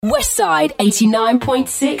Westside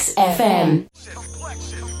 89.6 FM.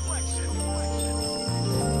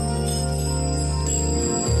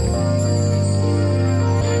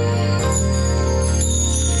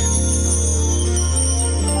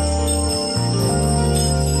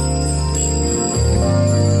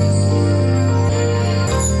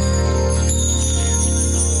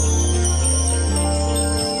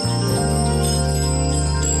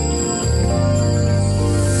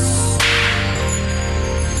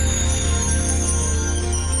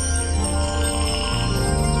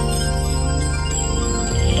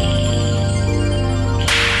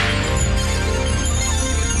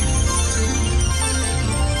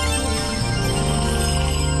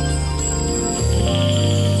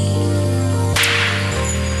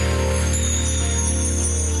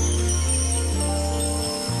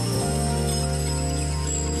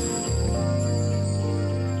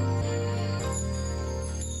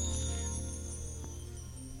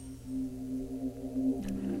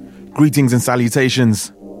 Greetings and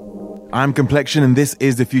salutations. I'm Complexion and this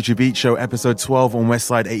is the Future Beat Show, episode 12 on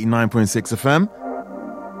Westside 89.6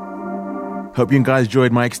 FM. Hope you guys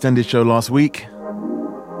enjoyed my extended show last week.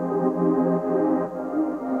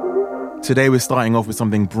 Today we're starting off with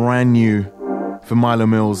something brand new for Milo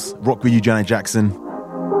Mills, Rock With You, Janet Jackson.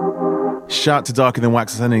 Shout to Darker Than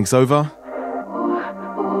Wax for sending us over.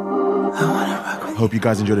 Hope you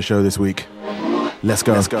guys enjoy the show this week. Let's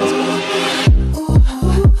go.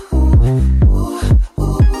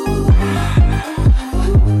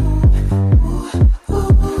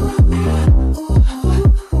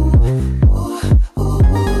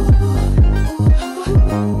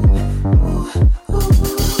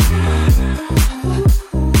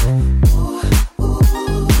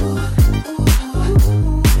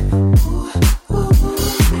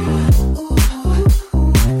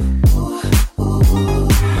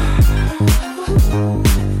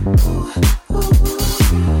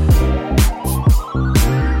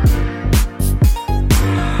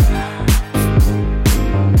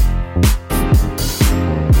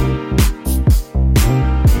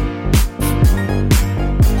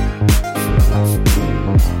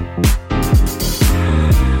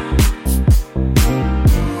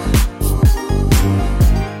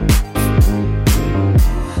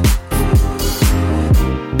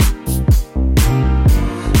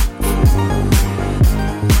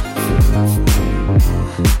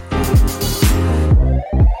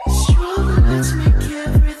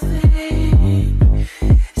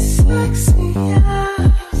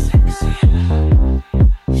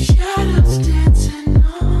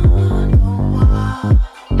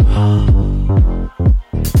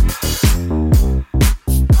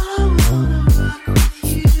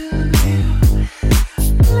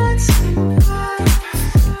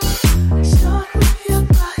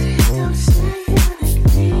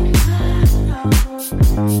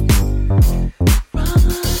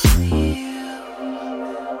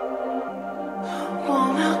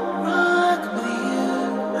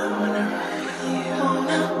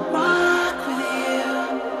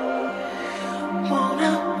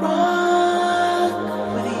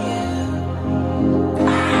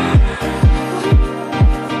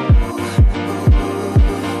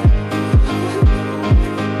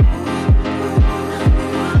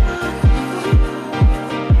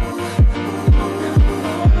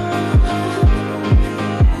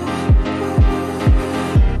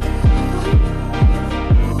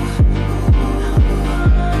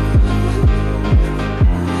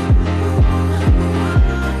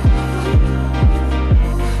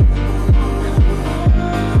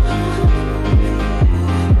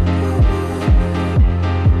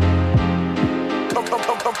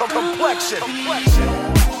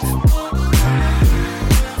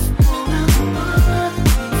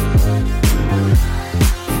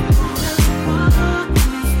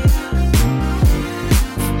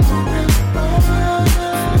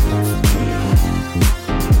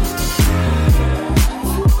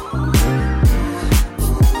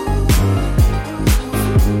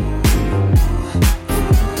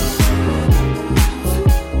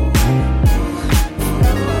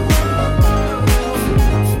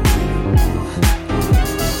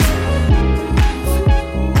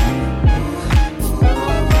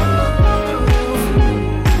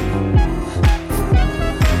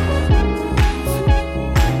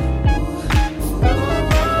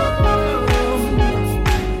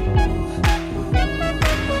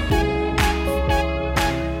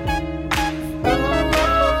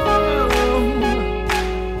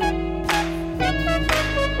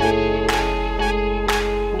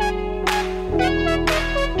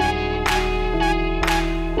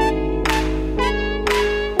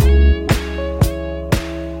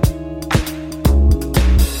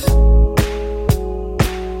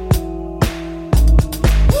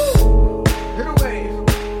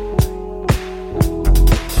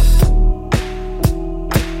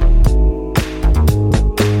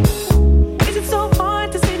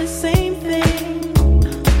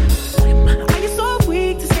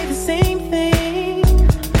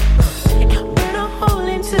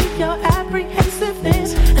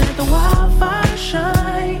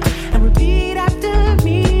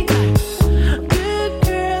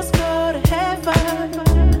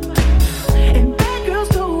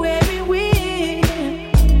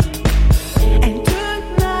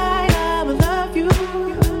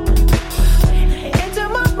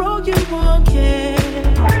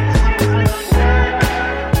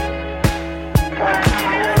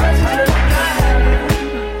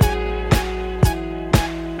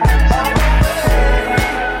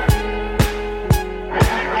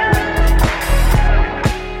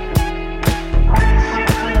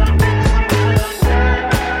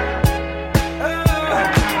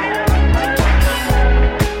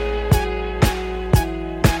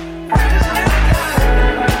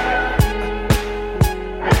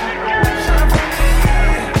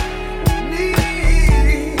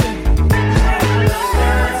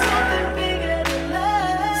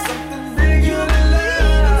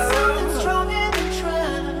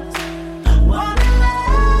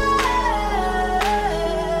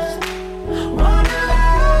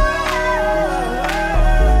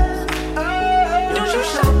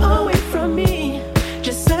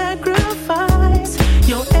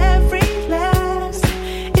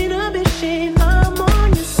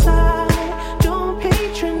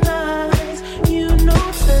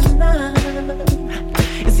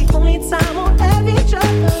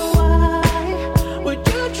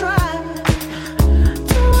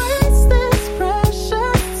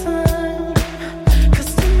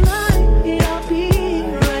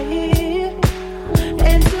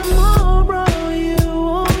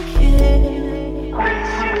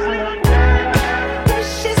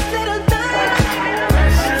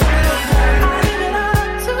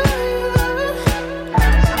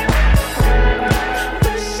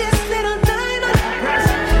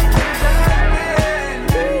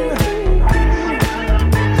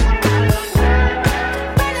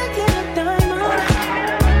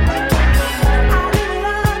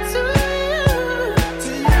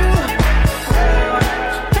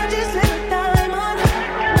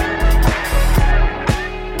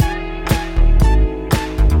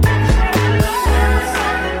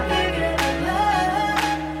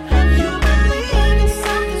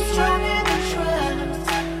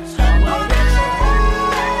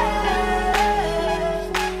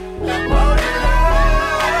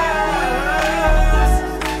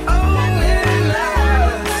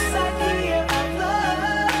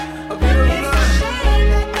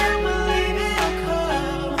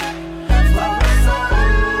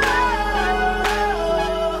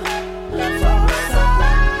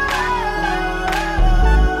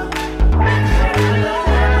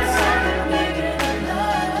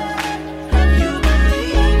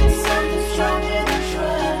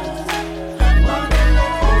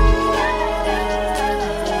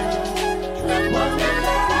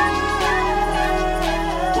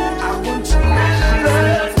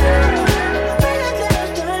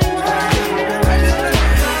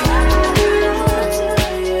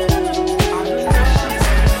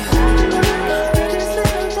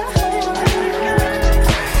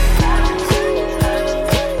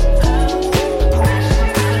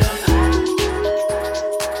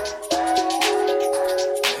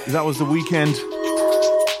 That was The Weeknd,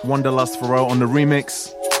 Wanderlust Pharrell on the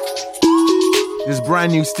remix. This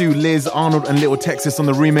brand new Stu, Liz, Arnold and Little Texas on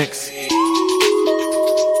the remix.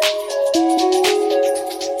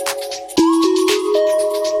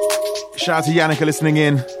 Shout out to Yannicka listening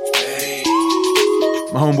in.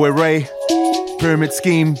 My homeboy Ray, Pyramid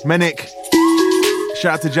Scheme, Menik.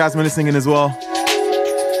 Shout out to Jasmine listening in as well.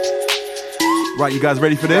 Right, you guys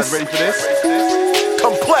ready for this?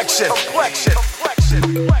 Complexion.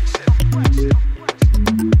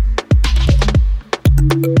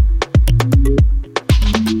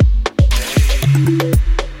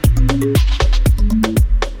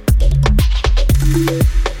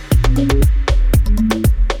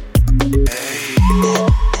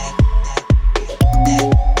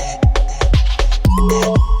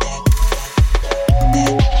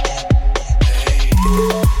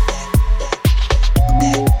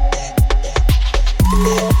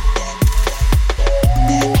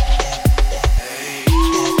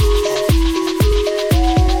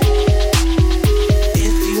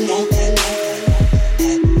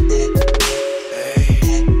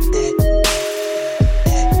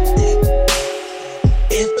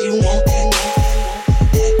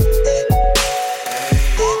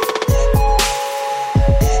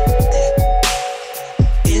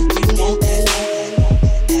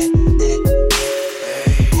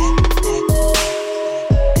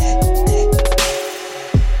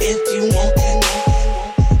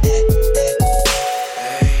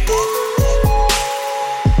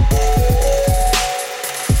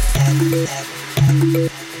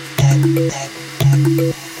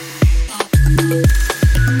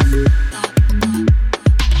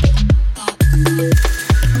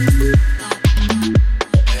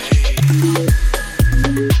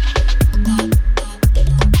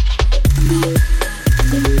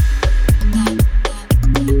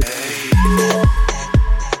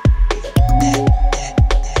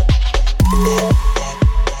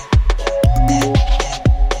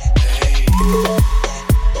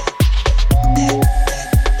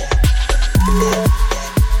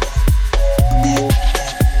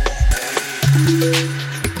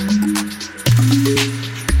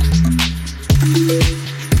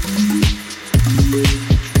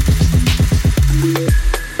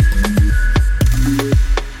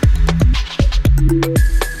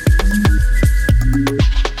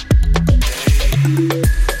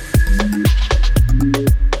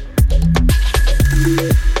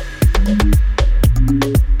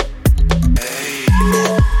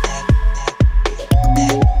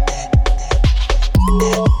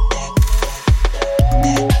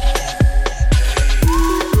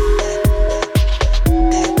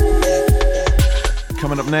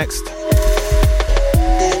 Next,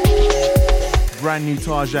 brand new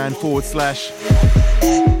Tarjan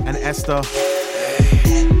 / and Esther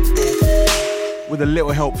with a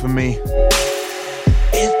little help from me.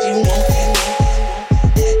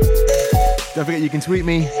 Don't forget you can tweet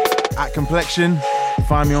me at Complexion.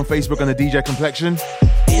 Find me on Facebook on the DJ Complexion.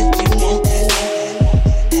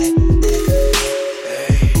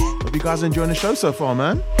 Hope you guys are enjoying the show so far,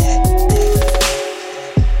 man.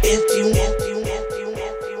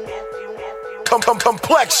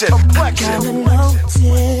 Complexion. Gotta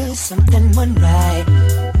notice something went right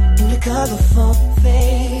in your colorful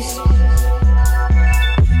face.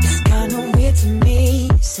 It's kinda weird to me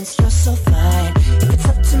since you're so fine. If it's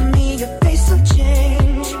up to me, your face will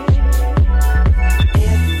change.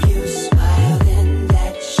 If you smile, then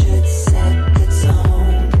that should set the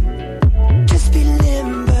tone. Just be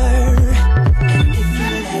limber, and if you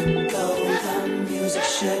let go, the music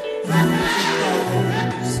should move your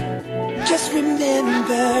bones. Just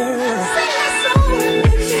remember, sing that song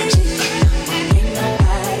with me. Ain't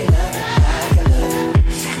nobody love it like I love it.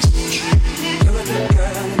 You're a good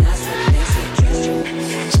girl and that's what makes me trust you.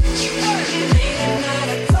 Late at night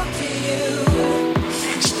I talk to you.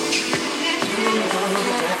 You know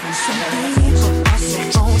the difference. Some people are so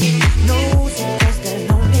phony, nosy 'cause they're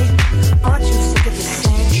lonely. Aren't you sick of the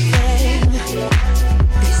same thing?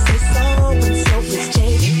 They say so and so is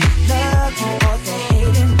dating. Love you or they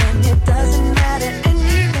hate him, and it doesn't matter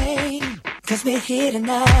anyway, 'cause we're here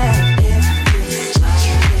tonight. If you smile,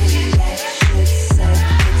 then that should set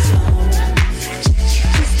the tone.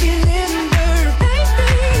 Just be limber, baby.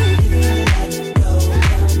 If you let go,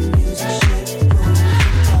 the music should move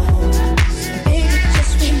your bones. Baby,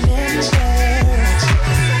 just remember,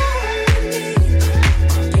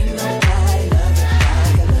 ain't nobody love it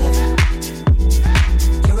like I love it.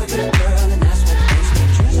 You're a good girl and that's what makes me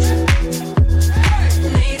trust you.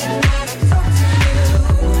 Late at night I talk to you.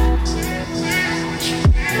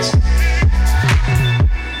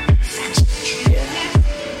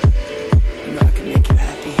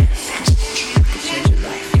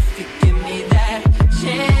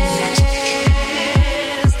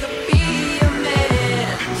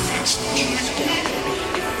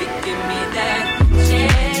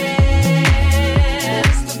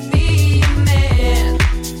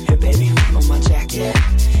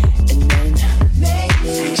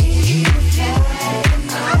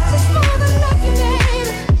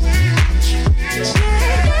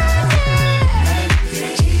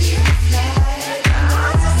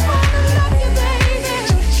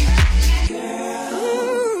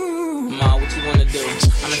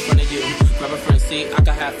 I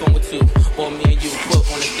can have fun with two. Or me and you put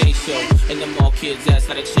on a stage show. And them all kids ask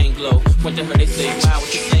how the chain glow. Point to her, they say, wow,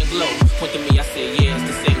 it's the same glow. Point to me, I say, yeah, it's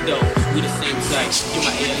the same dough. We the same type. You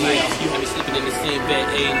my air light. You have me sleeping in the same bed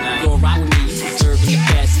every night. Go ride with me, you deserving the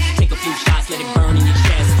best. Take a few shots, let it burn in your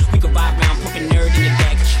chest. We could ride around, pumping nerd in the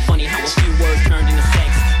deck. Funny how a few words turned into sex.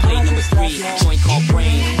 Play number 3, joint called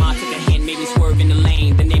Brain. Mom took a hand, made me swerve in the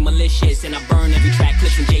lane. The name malicious, and I burn every track.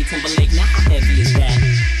 Clips from J Timberlake. Now how heavy is that?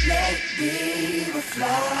 Let me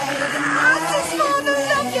fly the night. I just wanna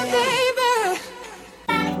love you, baby.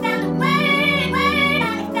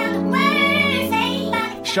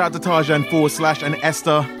 Shout out to Tajan / and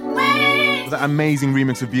Esther for that amazing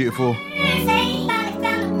remix of Beautiful.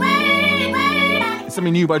 It's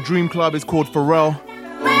something new by Dream Club. It's called Pharrell.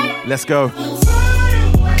 Let's go.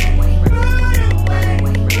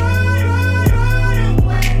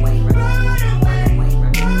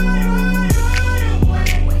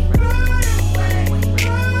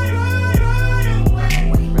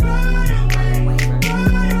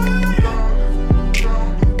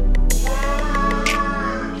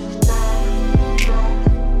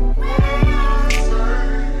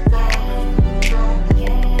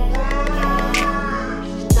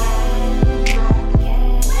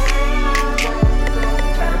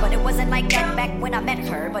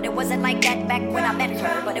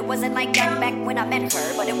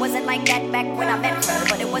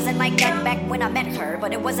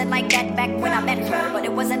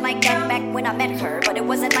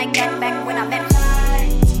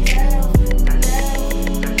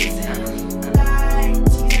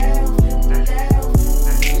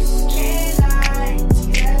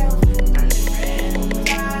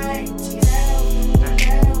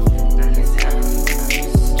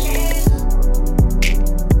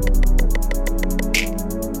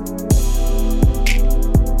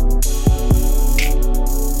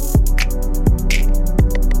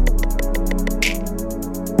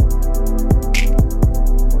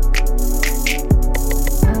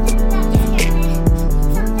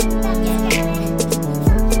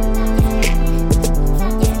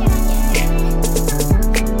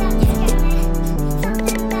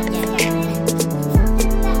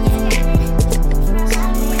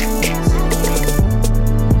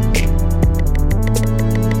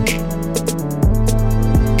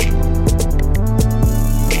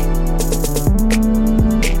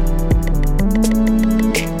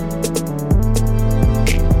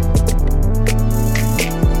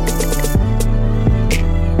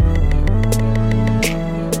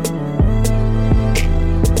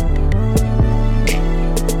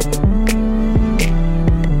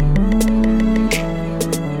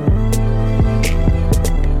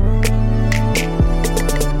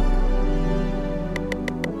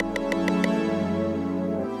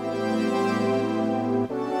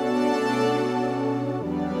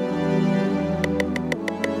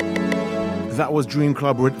 That was Dream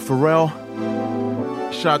Club with Pharrell.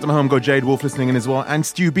 Shout out to my homegirl Jade Wolf listening in as well. And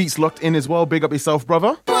Stu Beats locked in as well. Big up yourself,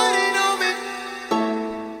 brother.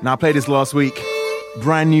 Now I played this last week.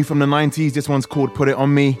 Brand new from the 90s. This one's called Put It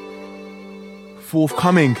On Me.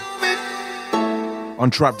 Forthcoming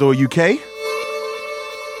on Trapdoor UK.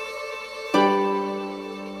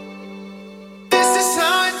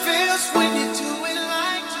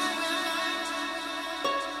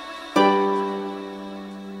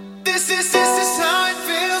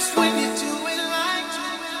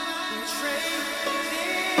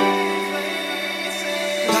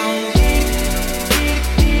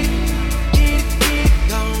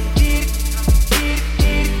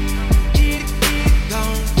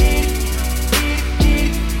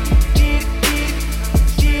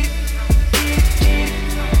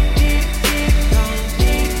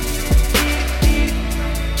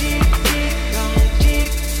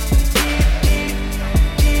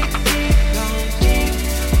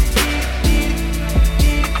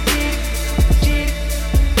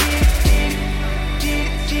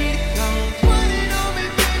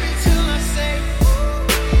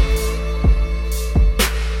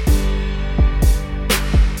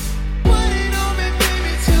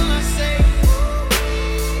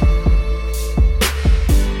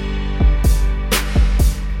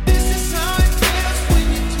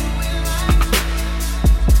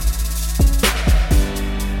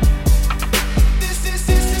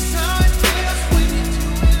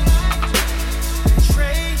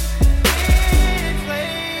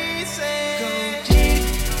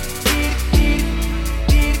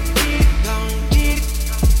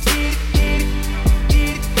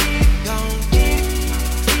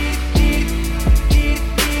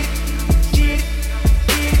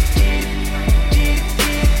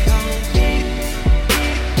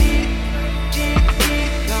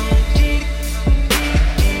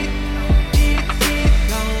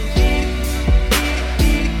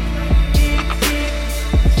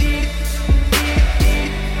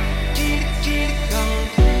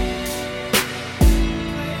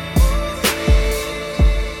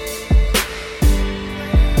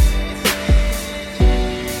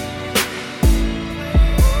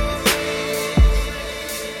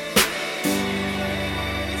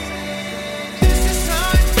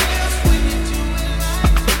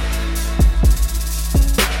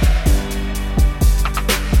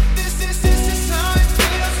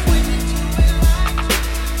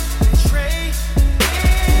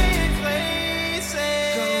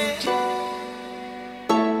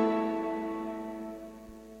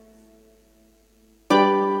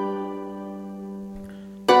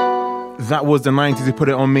 That was the 90s who put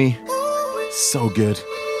it on me. So good.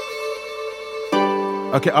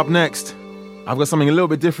 Okay, up next, I've got something a little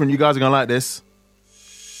bit different. You guys are gonna like this.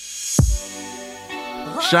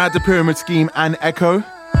 Shout out to Pyramid Scheme and Echo.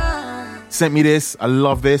 Sent me this. I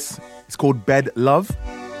love this. It's called Bed Love.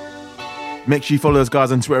 Make sure you follow those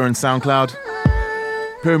guys on Twitter and SoundCloud.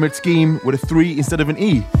 Pyramid Scheme with a 3 instead of an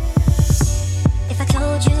E. If I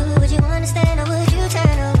told you, would you understand or would you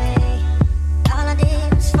turn away? All I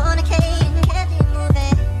did was fornicate and kept it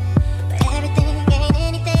moving. But everything ain't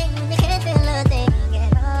anything, you can't feel a thing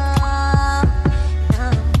at all. No.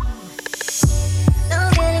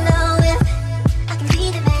 Don't really know if I can be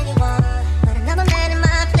the man you want. But another man in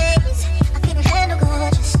my place, I couldn't handle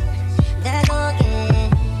gorgeous. There I go again,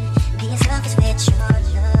 being selfish with your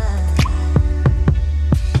love.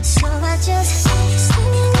 So I just stand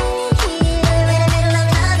here in the middle of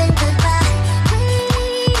love and goodbye,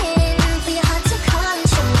 waiting for your heart to call and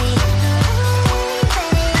show me.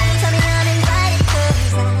 Baby, tell me I'm invited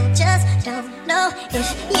 'cause I just don't know if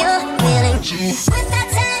you're willing. With that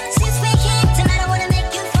time since we're here tonight, I wanna make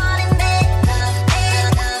you fall in bed. Love, bed,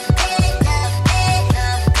 love, bed, love, bed,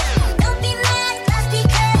 love. Don't be mad, let's be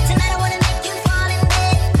good. Tonight I wanna make you fall in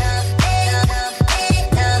bed. Love, bed, love, bed,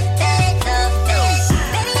 love, bed, love, bed.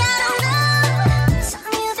 Baby, I don't know.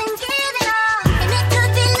 Something you've been giving all, and it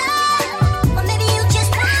could be love, or maybe you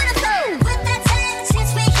just wanna go. With that time since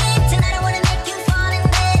we're here tonight, I wanna make you fall in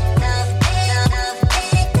bed. Love, bed, love,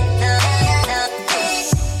 bed, love, love, bed.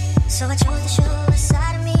 So I chose to show a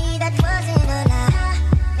side of me that wasn't a lie,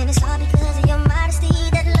 and it's all because of your modesty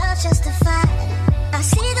that love's justified. I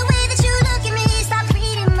see the way that you look at me, stop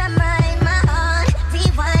reading my mind, my heart.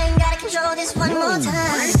 Rewind, gotta control this one more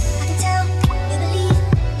time. I can tell, you believe,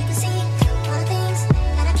 you can see all the things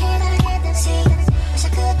that I can't see. Wish I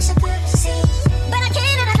could see, but I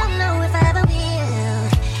can't and I don't know if I ever will.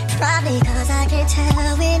 Probably 'cause I can't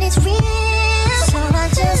tell when it's real. So I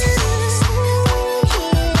just stand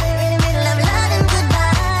here in the middle of love and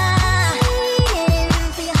goodbye,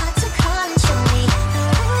 waiting for your heart to call and show me.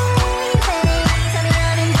 Baby, tell me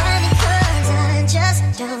I'm invited 'cause I just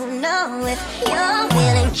don't know if you're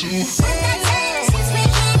willing. With that time since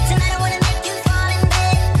we're here tonight, I wanna make you fall in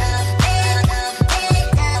bed. Love, bed, love, bed,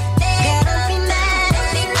 love, bed. Girl, don't be mad,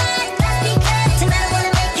 let's be good. Tonight I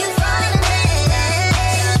wanna make you fall in bed.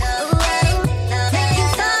 Make you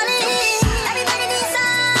fall in. Everybody needs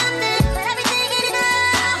something, but everything ain't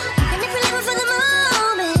enough. And if we're living for the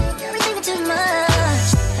moment, everything is too much.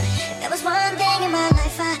 There was one thing in my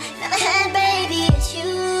life I never had, baby, it's you.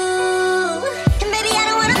 And baby, I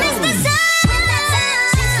don't wanna miss this up. With that time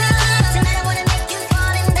since we're here tonight, I wanna make you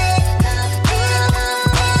fall in bed. Love, bed, love,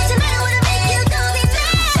 bed. Tonight I wanna make you don't be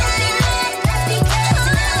mad. Let's be good.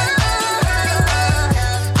 Tonight I wanna make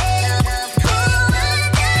you fall in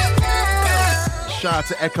bed. Shout out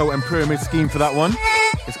to Echo and Pyramid Scheme for that one.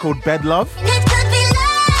 It's called Bed Love. And it could be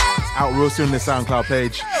love. Out real soon on the SoundCloud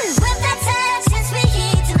page. With that time since we're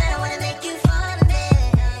here tonight, I wanna make you fall in bed.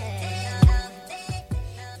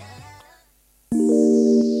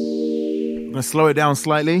 I'm gonna slow it down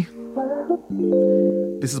slightly.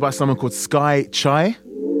 This is by someone called Sky Chai,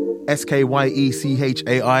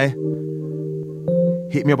 SKYECHAI.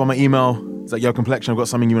 Hit me up on my email. It's like, yo, Complexion, I've got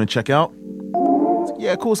something you want to check out. It's like,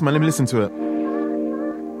 yeah, of course, man. Let me listen to it.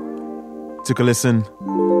 Took a listen.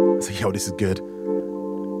 I said, yo, this is good.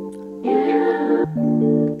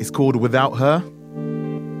 It's called Without Her.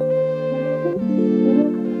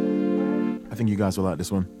 I think you guys will like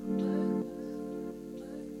this one.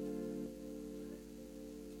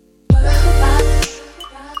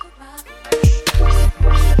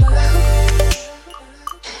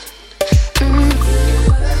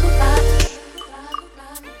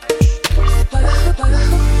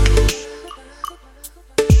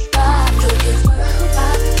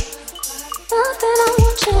 Nothing I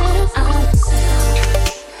want you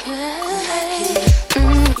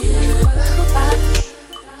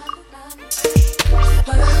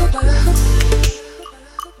to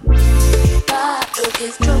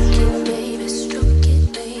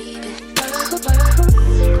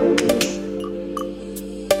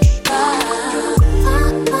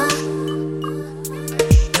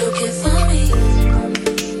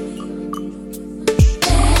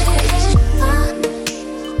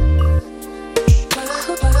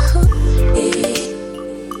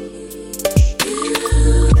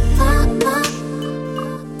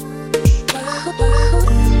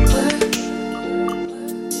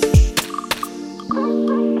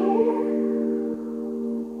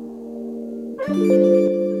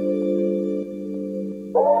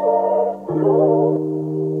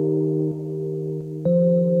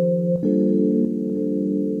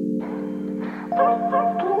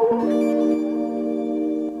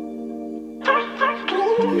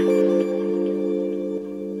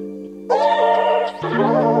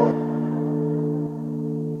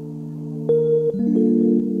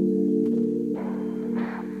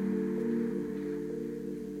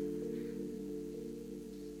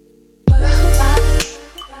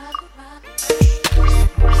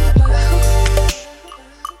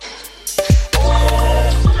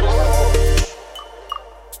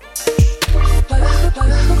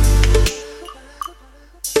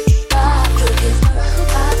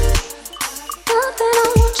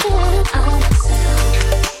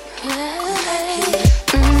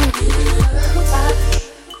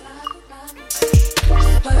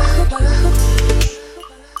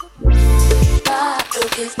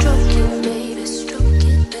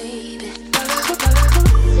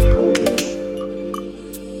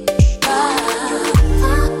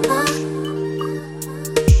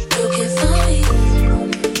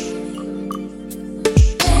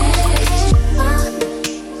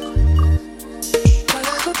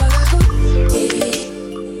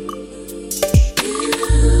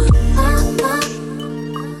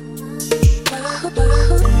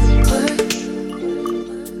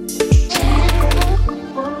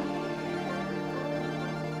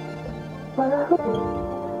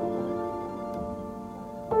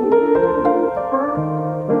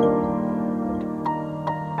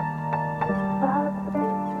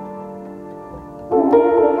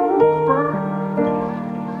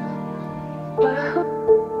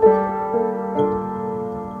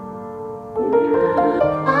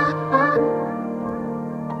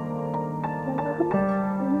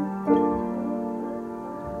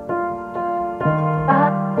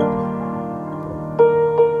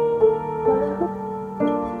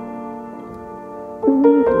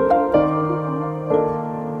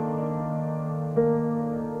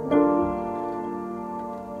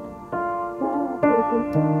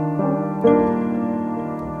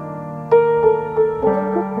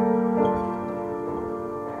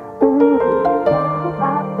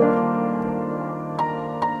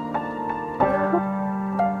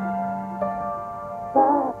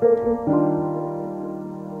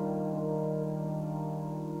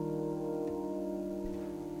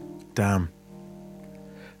Damn.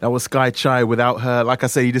 That was Sky Chai without her. Like I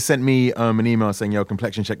said, he just sent me an email saying, yo,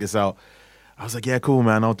 Complexion, check this out. I was like, yeah, cool,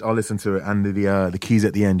 man. I'll listen to it. And the keys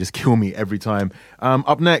at the end just kill me every time.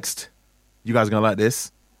 Up next, you guys are going to like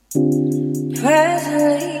this.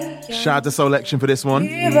 Shout out to Selection for this one.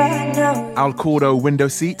 Al Cordo Window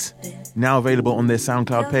Seat. Now available on their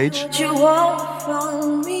SoundCloud page.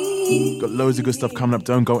 Got loads of good stuff coming up.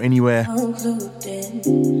 Don't go anywhere.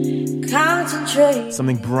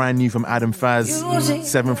 Something brand new from Adam Faz,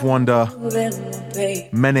 Seventh Wonder,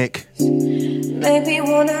 Menik. Maybe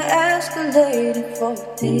wanna ask a lady for a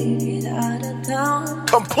ticket out of town.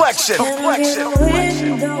 Complexion. Don't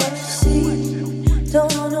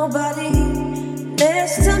want nobody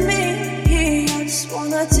next to me. I just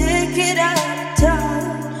wanna take it out of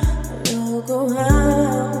town. Look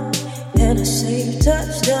around and I say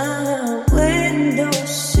touchdown. Window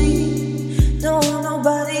seat. Don't want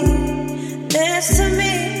nobody next to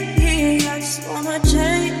me. I just wanna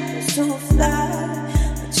change to fly,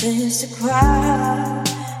 a chance to cry,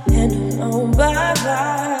 and alone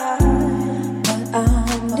bye-bye. But I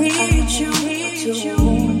need you to I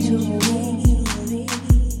need you to me.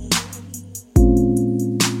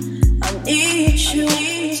 I need you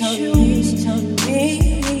to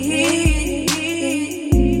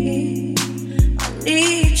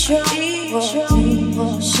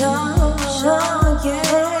yeah.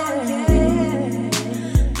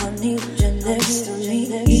 I need you next to me.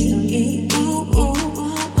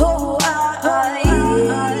 Oh, I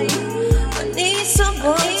need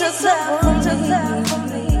someone to clap for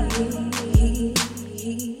me.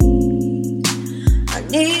 I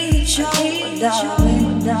need you,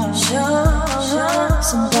 darling.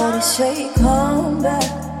 Somebody say, come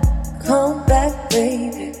back,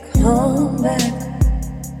 baby, come back.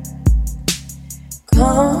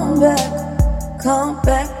 Come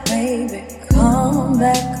back, baby, come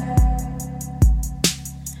back.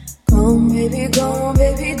 Come, baby, don't be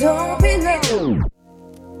late.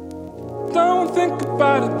 Don't think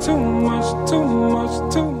about it too much.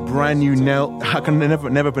 Brand new I can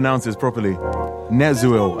never pronounce this properly.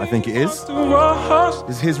 Nezuil, I think it is.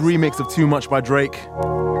 This is his remix of Too Much by Drake.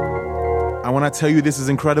 And when I tell you this is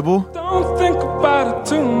incredible, don't think about it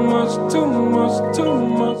too much.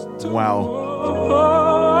 Wow.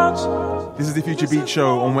 This is the Future Beat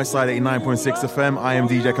Show on Westside 89.6 FM. I am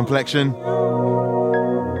DJ Complexion.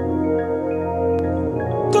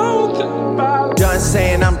 Done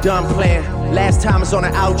saying I'm done playing. Last time is on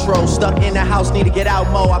an outro. Stuck in the house, need to get out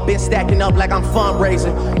more. I've been stacking up like I'm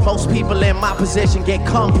fundraising. Most people in my position get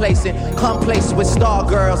complacent. Come places with star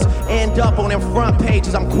girls. End up on them front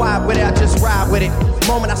pages. I'm quiet with it, I just ride with it.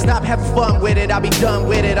 Moment I stop having fun with it, I'll be done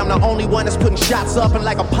with it. I'm the only one that's putting shots up, and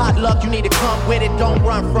like a potluck, you need to come with it. Don't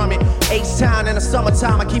run from it. H-Town in the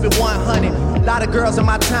summertime, I keep it 100. Lot of girls in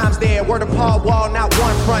my times there. Word of Paul Wall, not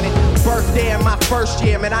one fronted. Birthday in my first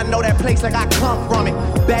year, man, I know that place like I come from it.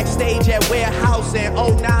 Backstage at Warehouse in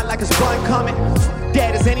 09 like it's fun coming.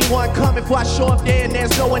 Dad, is anyone coming before I show up there and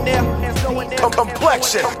there's no one there?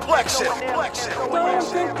 Complexion.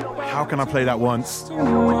 How can I play that once? Too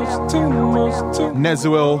much.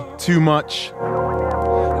 Nezuil, Too Much.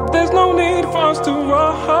 There's no need for us to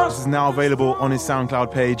rush. This is now available on his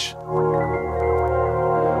SoundCloud page.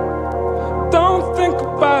 Don't think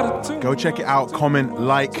about it too Go check it out, comment,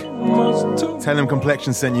 like, much. Too tell him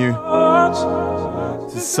Complexion sent you.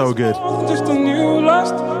 much. This is so good. Just a new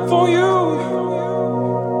lust for you.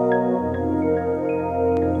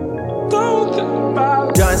 Don't think about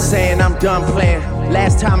it. Done saying I'm done playing.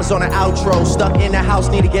 Last time is on an outro. Stuck in the house,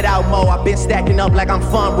 need to get out more. I've been stacking up like I'm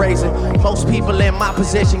fundraising. Most people in my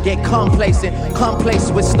position get complacent. Come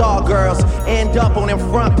places with star girls. End up on them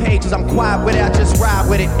front pages. I'm quiet with it, I just ride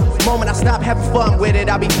with it. Moment I stop having fun with it,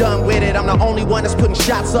 I'll be done with it. I'm the only one that's putting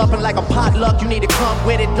shots up, and like a potluck, you need to come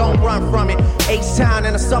with it. Don't run from it. H-Town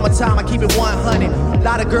in the summertime, I keep it 100.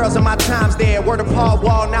 Lot of girls in my times there. Word of Paul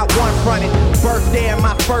Wall, not one fronted. Birthday in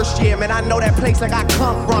my first year, man, I know that place like I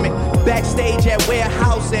come from it. Backstage at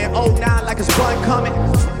Warehouse in 09 like it's fun coming.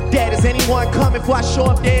 Dad, is anyone coming before I show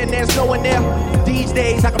up there and there's no one there? These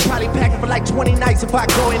days, I could probably pack it for like 20 nights if I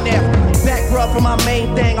go in there. Back rub for my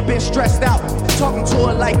main thing, I've been stressed out. Talking to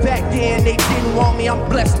her like back then, they didn't want me, I'm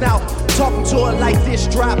blessed now. Talking to her like this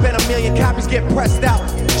drop and 1 million copies get pressed out.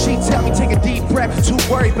 She tell me take a deep breath, you're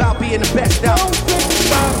too worried about being the best out. Don't think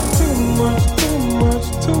about it too much.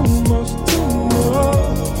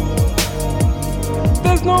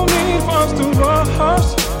 There's no need for us to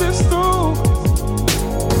rush this through.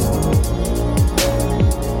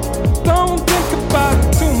 Don't think about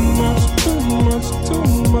it too much.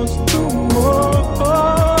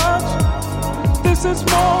 This is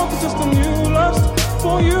more than just a new lust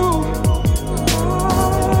for you.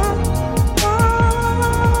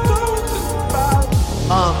 Don't think about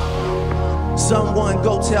it. Someone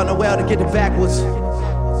go tell Noel to get it backwards.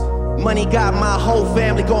 Money got my whole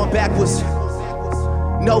family going backwards.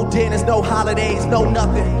 No dinners, no holidays, no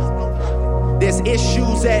nothing. There's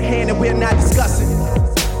issues at hand that we're not discussing.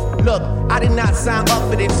 Look, I did not sign up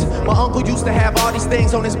for this. My uncle used to have all these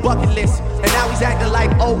things on his bucket list, and now he's acting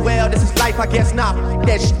like, oh well, this is life, I guess not.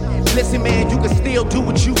 That listen, man, you can still do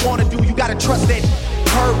what you wanna do. You gotta trust that.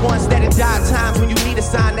 Heard once that in dire times when you need a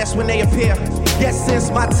sign, that's when they appear. Guess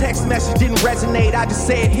since my text message didn't resonate, I just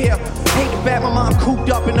say it here. Hate the fact my mom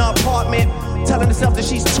cooped up in her apartment, telling herself that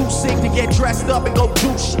she's too sick to get dressed up and go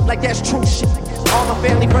do shit like that's true shit. All my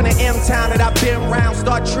family from the M-Town that I've been around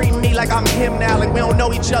start treating me like I'm him now. Like we don't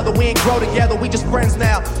know each other, we ain't grow together, we just friends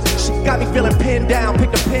now. She got me feeling pinned down,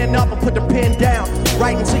 pick the pen up and put the pen down.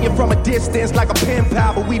 Writing to you from a distance like a pen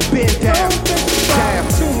pal, but we been down. Don't think about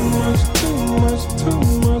it too much.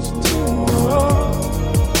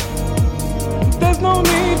 There's no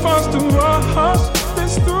need for us to rush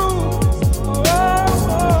this through.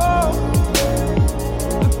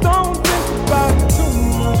 Don't think about it too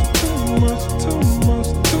much.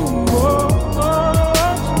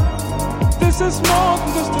 This is more than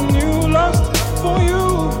just a new lust for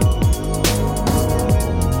you.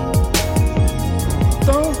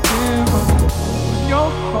 Don't give up when your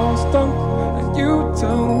heart's done and you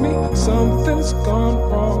tell me something's gone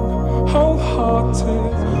wrong.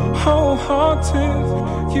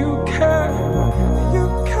 Wholehearted, you care,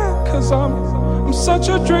 cause I'm such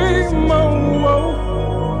a dreamer.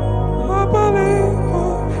 I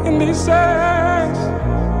believe in these acts.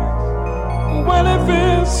 Well, if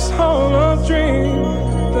it's all a dream,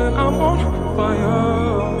 then I'm on fire.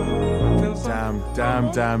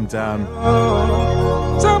 Damn. Tell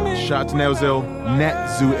me. Shout out to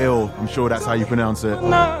Nezuil. I'm sure that's how you pronounce it.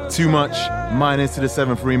 Too Much, minus to the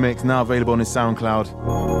 7th remix, now available on his SoundCloud.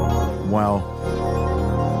 Wow.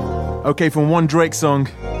 Okay, from one Drake song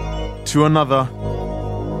to another,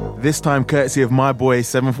 this time courtesy of my boy,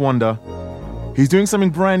 7th Wonder. He's doing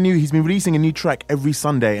something brand new. He's been releasing a new track every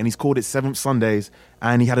Sunday, and he's called it 7th Sundays.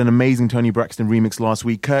 And he had an amazing Tony Braxton remix last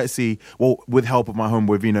week, with help of my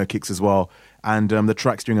homeboy Vino Kicks as well. And the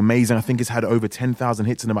track's doing amazing. I think it's had over 10,000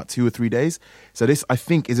 hits in about 2 or 3 days. So this, I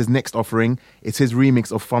think, is his next offering. It's his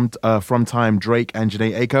remix of From Time, Drake and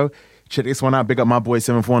Janae Aiko. Check this one out. Big up my boy,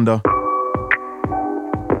 7th Wonder.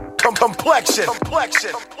 complexion.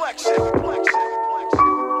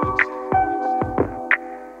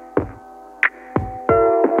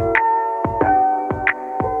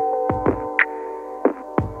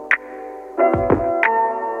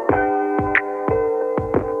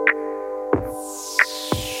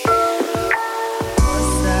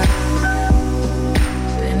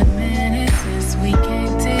 Been a minute since we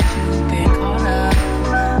came to you, been caught up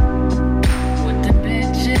with the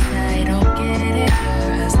bitches. I don't get it,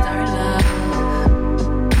 you're a star love.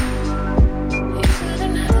 You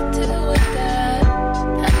shouldn't have to deal with that. I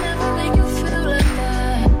never make you feel like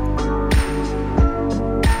that.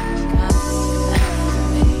 'Cause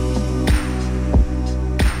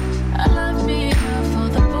I love me enough for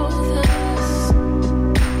the both of us.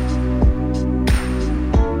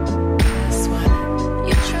 That's why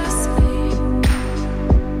you trust me.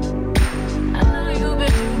 I know you've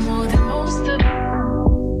been through more than most of us.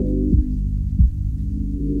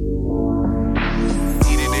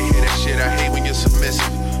 Needed to hear that shit. I hate when you're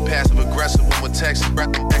submissive, passive aggressive when we're texting.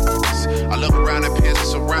 I look around at peers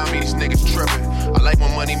that's around me, these niggas tripping. I like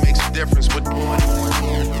when money makes a difference, but I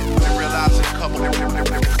realize in a couple. I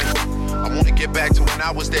want to get back to when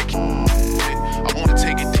I was that kid. I want to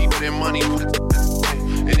take it deeper than money,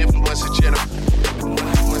 and influence a generation.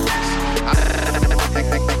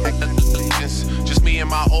 Just me and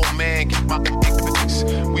my old man, get my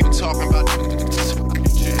we been talking about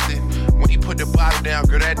when he put the bottle down,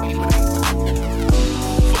 girl, that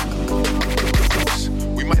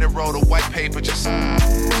we might have wrote a white paper just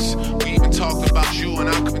we even talked about you and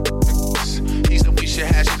I'm he said we should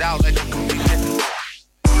hash it out like a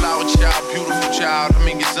flower child, beautiful child, I'm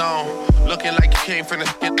in your zone. Looking like you came from the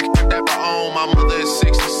that my own. My mother is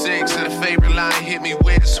 66 and the favorite line hit me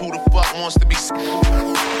with is who the fuck wants to be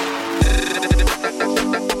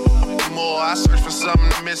more. I search for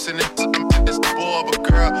something I'm missing. It's the boy, but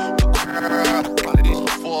girl, all of these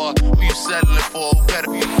before. Who you settling for? Who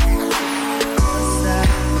better be?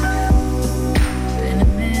 Been a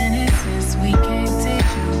minute since we came to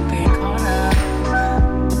you, been caught up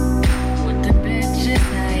with the bitches.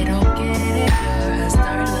 I don't get it, you're a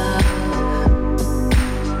star love.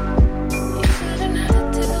 You shouldn't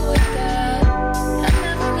have to deal with that. I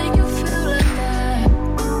never make you feel like that.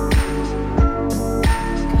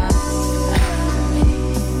 'Cause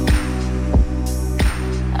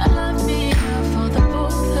I love me enough for the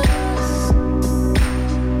both of us.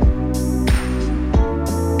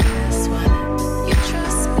 That's why you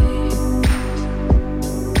trust me.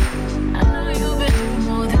 I know you've been through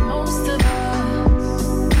more than most of us.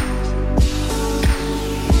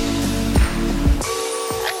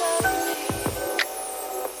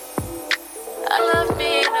 I love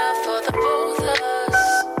me enough for the both of us.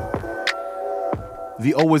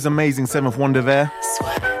 The always amazing Seventh Wonder there That's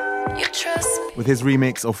why you trust me. with his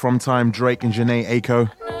remix of From Time, Drake and Janae Aiko.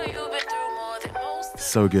 I know you've been through more than most of us.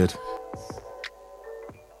 So good.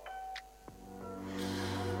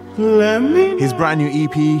 His brand new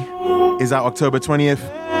EP is out October 20th.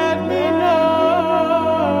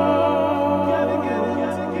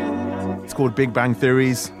 It's called Big Bang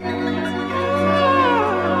Theories.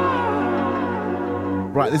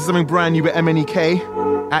 Right, this is something brand new with MNEK.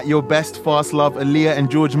 At Your Best, Fast Love, Aaliyah and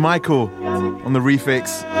George Michael on the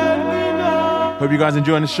refix. Hope you guys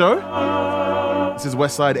enjoying the show. This is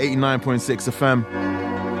Westside 89.6 FM.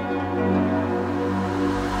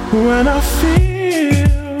 When I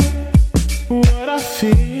feel what I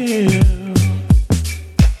feel,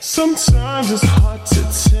 sometimes it's hard to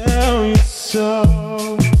tell you so.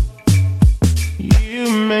 You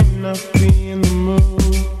may not be in the mood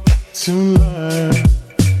to learn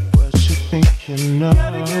what you think you know.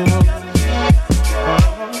 Oh,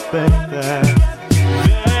 baby,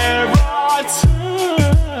 there are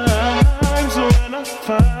times when I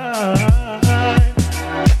find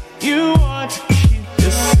you want to keep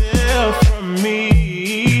yourself from me.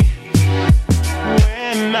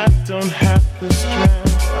 When I don't have the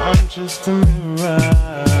strength, I'm just a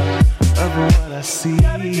mirror of what I see.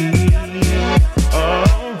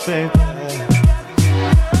 Oh, baby.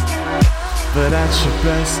 But at your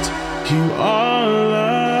best, you are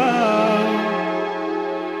love.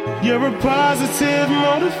 You're a positive,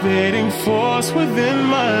 motivating force within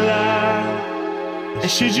my life.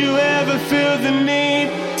 And should you ever feel the need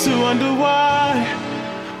to wonder why,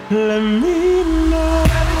 let me know.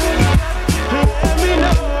 Let me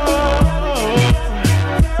know.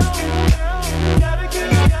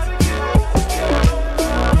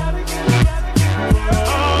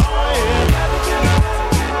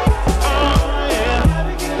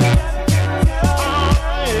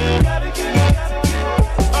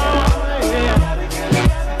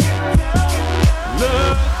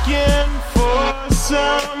 Looking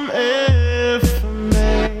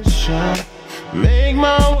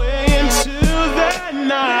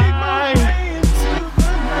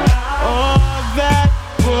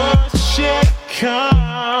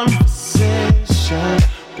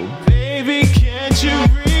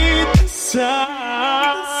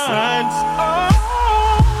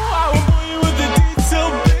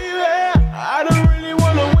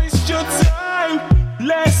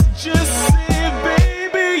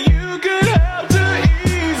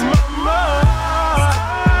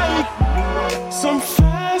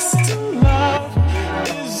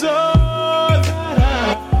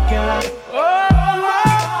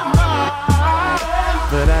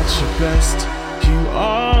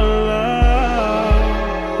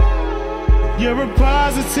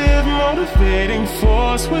positive, motivating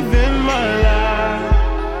force within my life.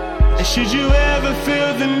 And should you ever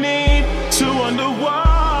feel the need to wonder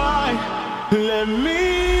why, let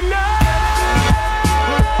me know.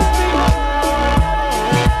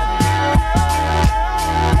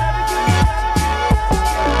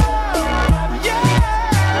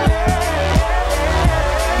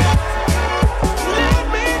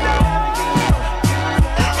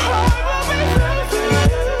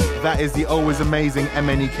 That is the always amazing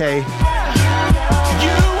MNEK.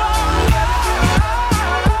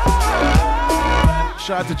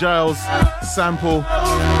 Shout out to Giles, Sample.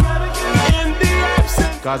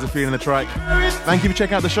 Guys are feeling the track. Thank you for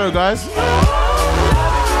checking out the show, guys.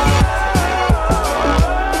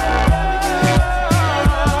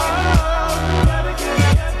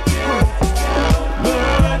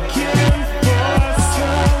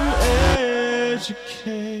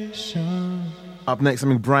 Up next,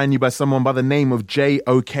 something brand new by someone by the name of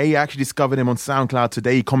J.O.K. I actually discovered him on SoundCloud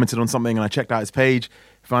today. He commented on something and I checked out his page.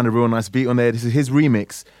 Found a real nice beat on there. This is his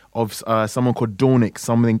remix of someone called Dornick,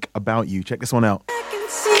 Something About You. Check this one out. I can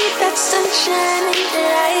see that sunshine in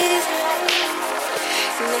your eyes.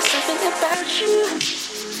 And there's something about you.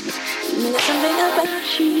 And there's something about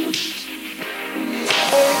you.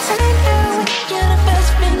 Every time you're with you, the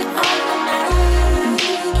first thing on my mind.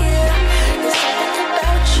 Yeah, there's something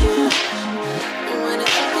about you. And when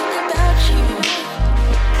there's something about you,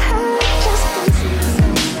 I just can't see.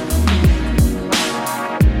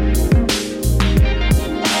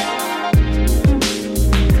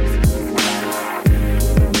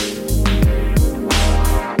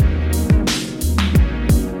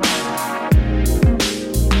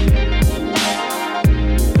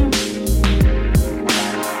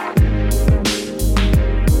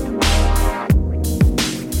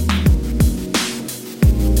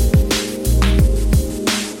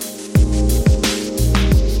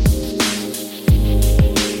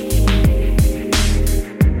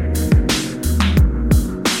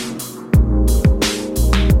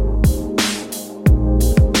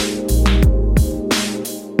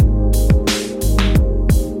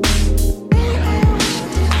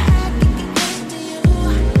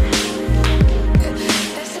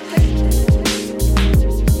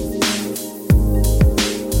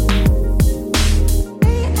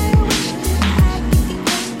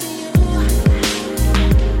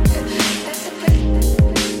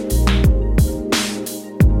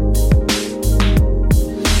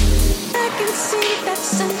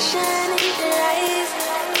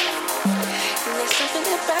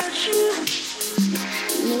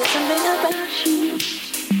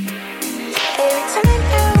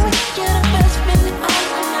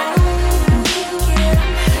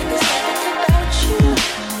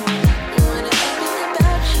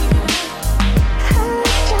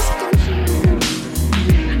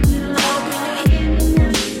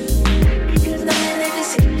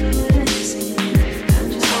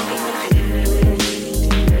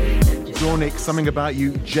 Something About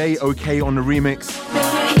You, J.O.K. on the remix.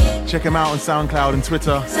 Check him out on SoundCloud and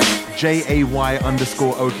Twitter,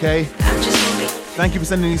 JAY_OK. Thank you for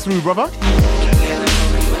sending these through, brother.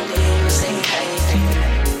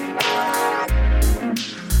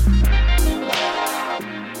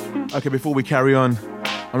 Okay, before we carry on,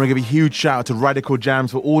 I'm going to give a huge shout out to Radical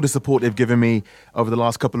Jams for all the support they've given me over the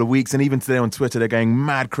last couple of weeks. And even today on Twitter, they're going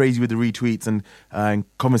mad crazy with the retweets and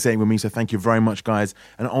conversating with me. So thank you very much, guys.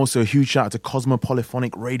 And also a huge shout out to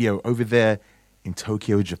Cosmopolyphonic Radio over there in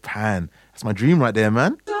Tokyo, Japan. That's my dream right there,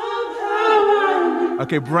 man.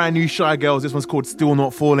 Okay, brand new Shy Girls. This one's called Still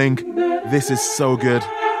Not Falling. This is so good.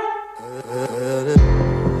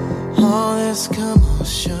 All this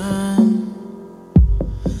commotion,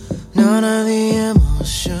 none of the emotion.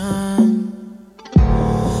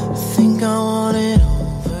 I think I want it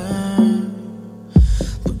over,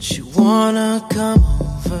 but you wanna come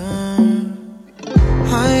over.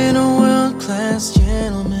 I ain't a world-class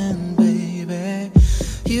gentleman, baby.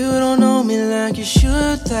 You don't know me like you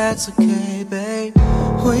should, that's okay, babe.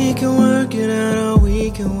 We can work it out or we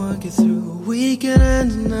can work it through. We can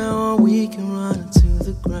end it now or we can run it to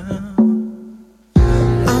the ground.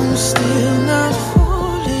 I'm still not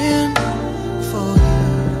falling for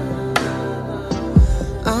you.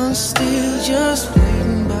 I'm still just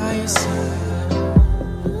waiting by your side.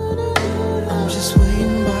 I'm just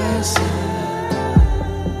waiting by your side.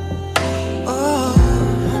 Oh,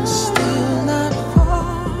 I'm still not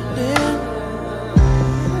falling.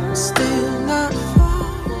 Still not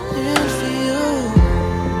falling for you.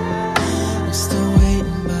 I'm still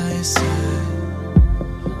waiting by your side.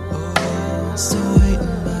 Oh, I'm still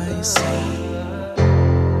waiting by your side.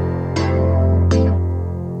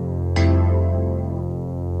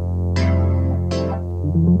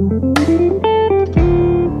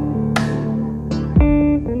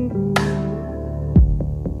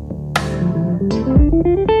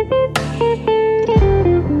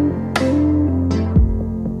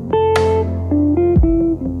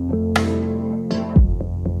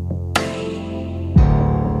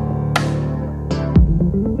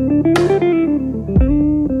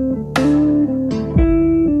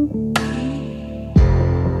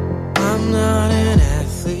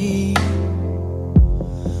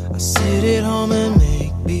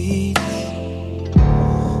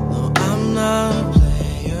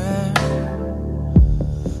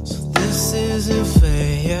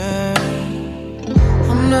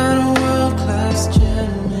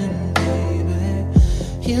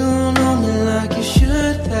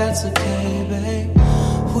 that's okay, babe.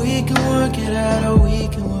 We can work it out or we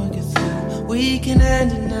can work it through. We can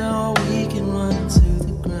end it now or we can run into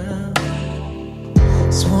the ground.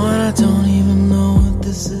 Sworn I don't even know what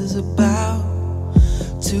this is about.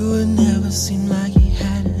 Two, it never seemed like he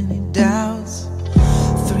had any doubts.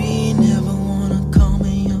 Three, never wanna call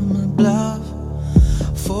me on my bluff.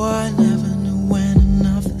 Four, I never knew when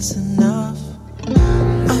enough is enough.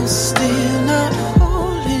 I'm still not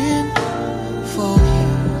falling for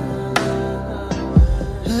you,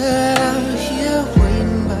 but I'm here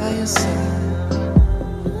waiting by your side.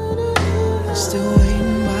 I'm still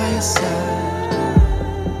waiting by your side.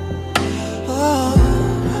 Oh,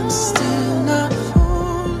 I'm still not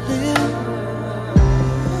falling,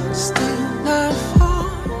 still not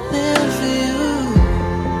falling for you.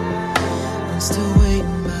 I'm still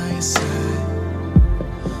waiting by your side.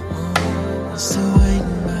 Oh, I'm still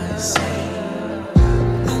waiting by your side.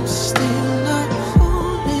 I'm still not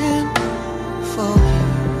falling for you,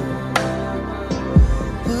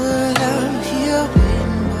 but I'm here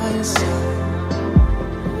waiting by your side.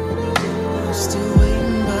 I'm still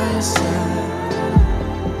waiting by your side.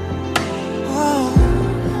 Oh,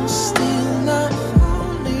 I'm still not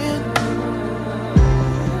falling.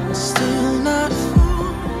 I'm still not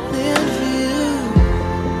falling for you.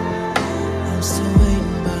 I'm still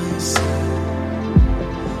waiting by your side.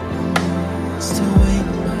 I'm still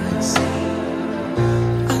waiting by your side.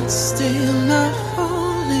 I'm still not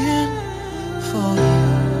falling for you.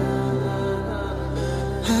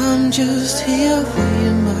 I'm just here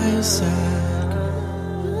waiting by your side.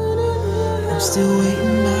 I'm still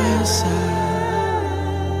waiting by your side.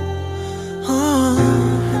 Oh,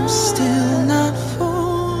 I'm still not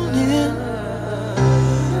falling.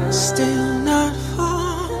 Still not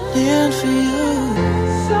falling for you.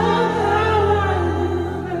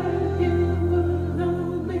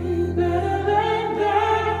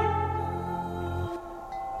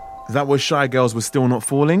 That was Shy Girls with Still Not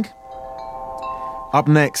Falling. Up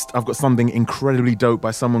next, I've got something incredibly dope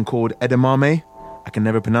by someone called Edamame. I can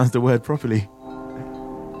never pronounce the word properly.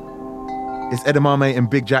 It's Edamame and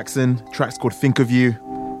Big Jackson. Track's called Think of You.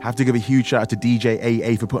 Have to give a huge shout out to DJ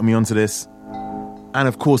AA for putting me onto this. And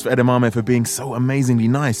of course for Edamame for being so amazingly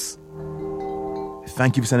nice.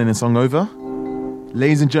 Thank you for sending the song over.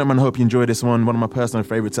 Ladies and gentlemen, I hope you enjoyed this one. One of my personal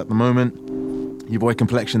favorites at the moment. Your boy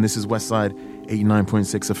Complexion, this is Westside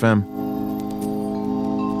 89.6 FM.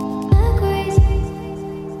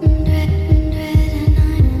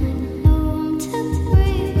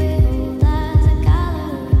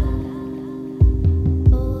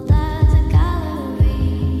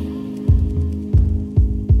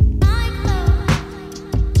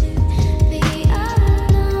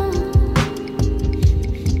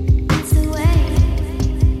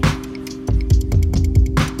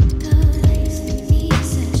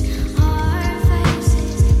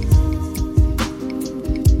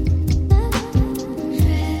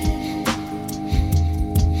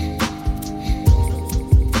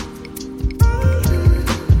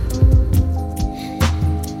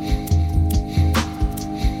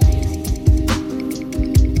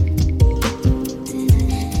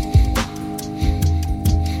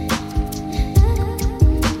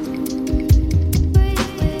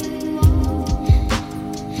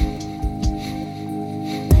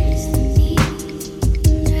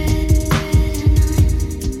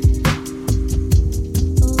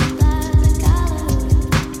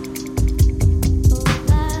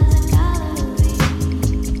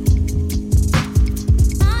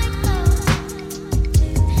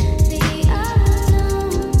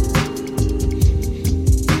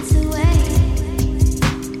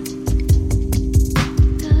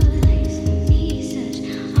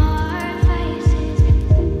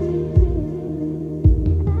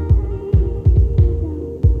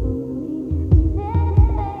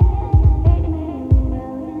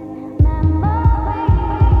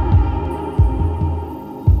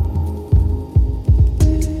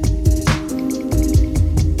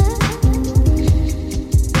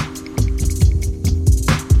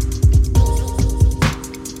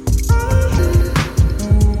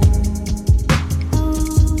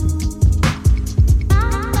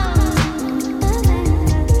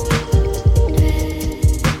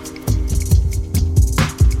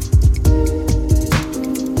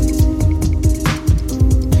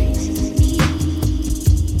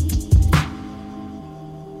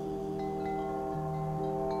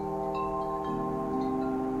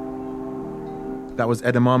 That was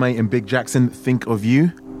Edamame and Big Jackson, Think of You.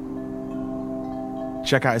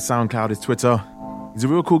 Check out his SoundCloud, his Twitter. He's a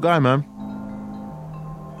real cool guy, man.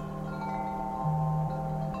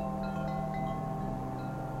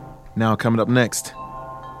 Now, coming up next,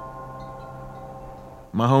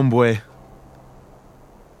 my homeboy,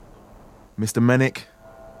 Mr. Menik,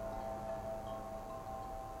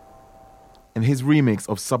 and his remix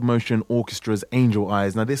of Submotion Orchestra's Angel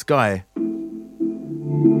Eyes. Now, this guy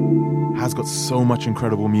has got so much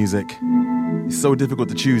incredible music. It's so difficult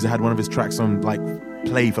to choose. I had one of his tracks on I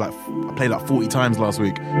played like 40 times last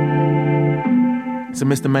week. So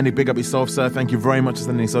Mr. Menik, big up yourself, sir. Thank you very much for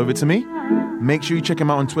sending this over to me. Make sure you check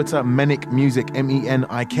him out on Twitter, Menik Music,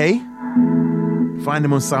 M-E-N-I-K. Find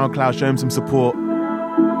him on SoundCloud, show him some support.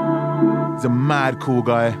 He's a mad cool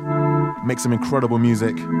guy. Makes some incredible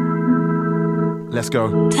music. Let's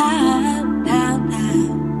go. Time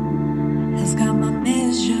has got my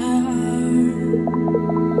measure.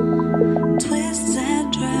 Twists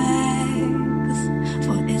and drags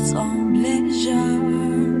for its own pleasure.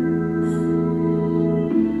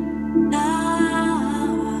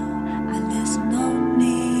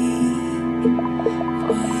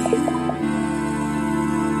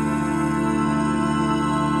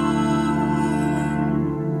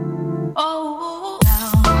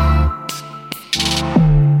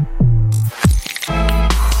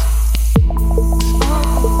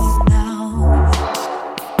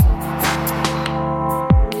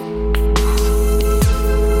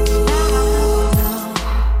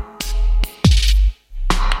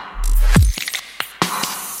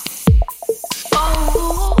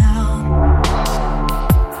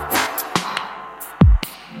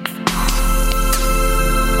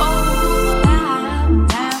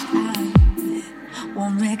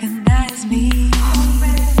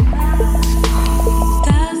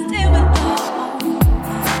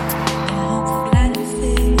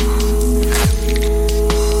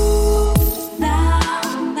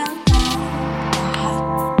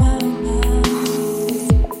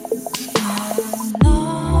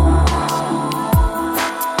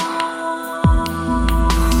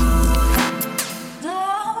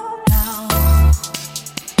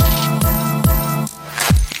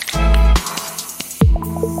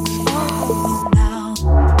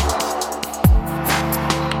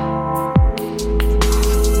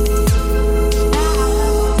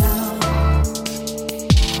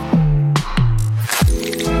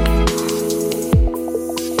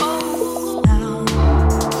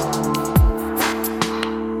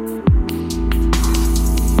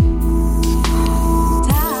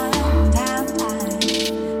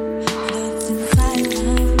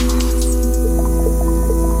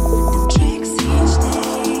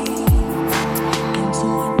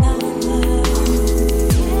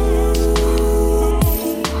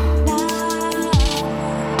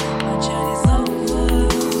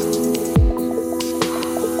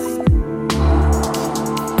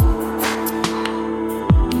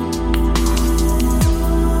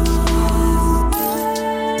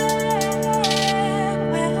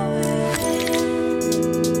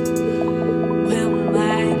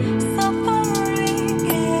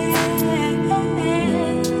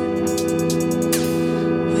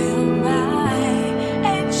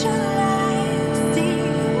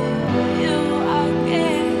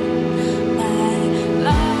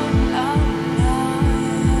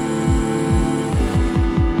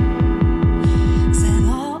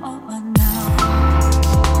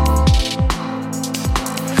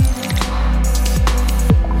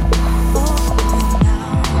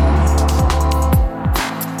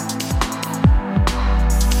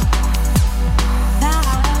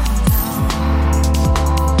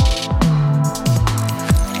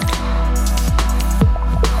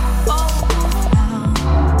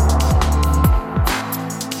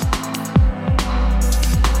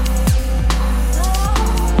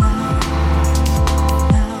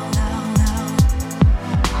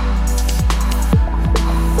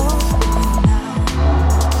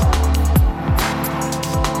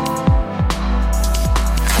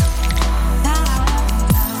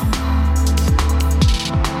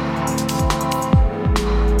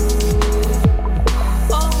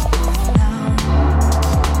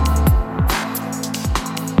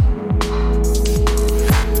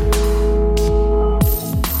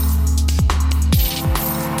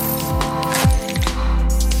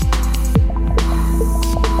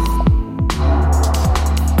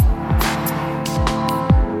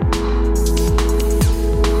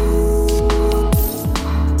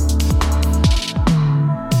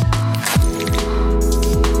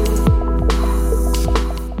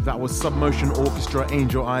 Submotion Orchestra,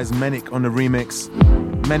 Angel Eyes, Menik on the remix.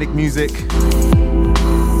 Menik Music.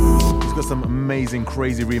 He's got some amazing,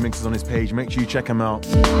 crazy remixes on his page. Make sure you check him out.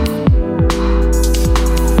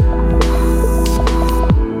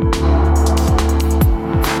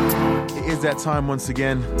 It is that time once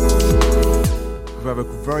again. We have a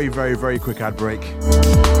very, very, very quick ad break.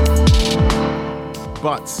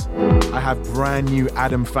 But I have brand new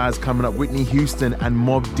Adam Faz coming up. Whitney Houston and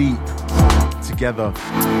Mobb Deep together.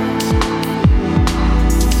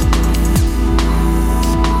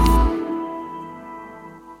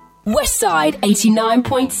 Westside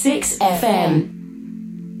 89.6 FM.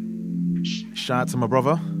 Shout out to my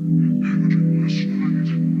brother,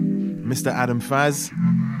 Mr. Adam Faz.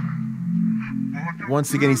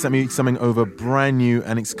 Once again, he sent me something over brand new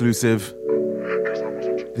and exclusive.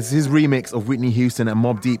 This is his remix of Whitney Houston and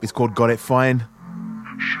Mobb Deep. It's called Got It Fine.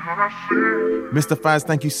 Mr. Faz,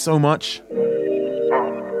 thank you so much.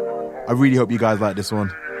 I really hope you guys like this one.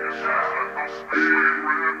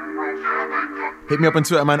 Hit me up on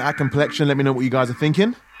Twitter, man, at Complexion. Let me know what you guys are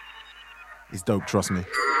thinking. It's dope, trust me.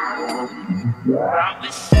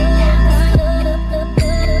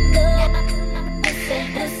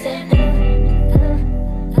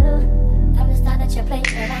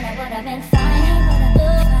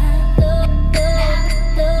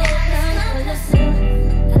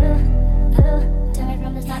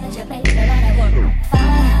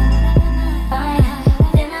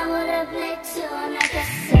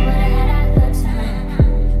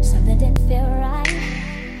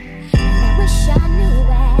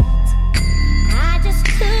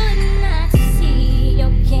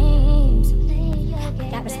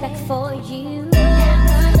 For you, I'm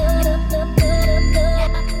the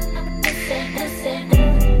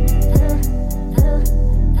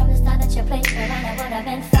star that you play for, and I would have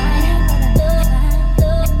been fine.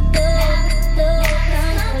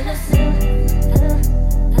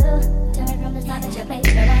 Tell me from the start that you played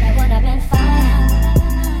for, and I would have been fine.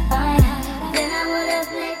 Then I would have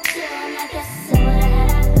played too, and I guess I would have had a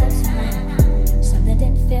good time. Something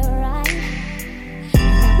didn't feel right,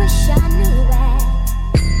 and I wish I knew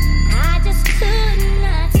it. I just could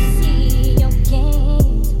not see your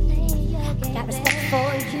games. Got respect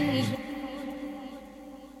for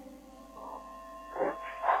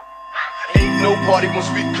you. Ain't no party once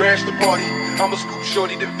we crash the party. I'm a scoop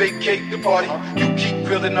shorty to vacate the party. You keep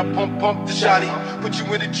grilling, I pump the shotty. Put you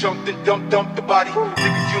in the trunk, then dump the body.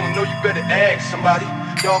 Nigga, you don't know, you better ask somebody.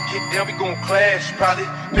 Y'all get down, we gon' clash probably.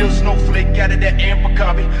 Bill Snowflake out of that amber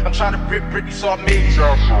copy. I'm trying to rip Britney, so I made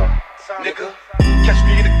y'all. Nigga, catch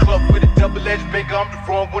me in the club with a double-edged banger. I'm the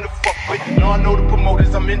wrong one to fuck with. Now I know the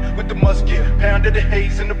promoters, I'm in with the musket. Pound of the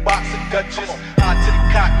haze in the box of Dutchess. Hot to the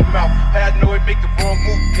cotton mouth. Paranoid, make the wrong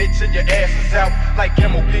move, bitch, and your ass is out. Like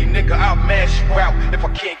MOB, nigga, I'll mash you out if I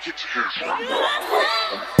can't get you here.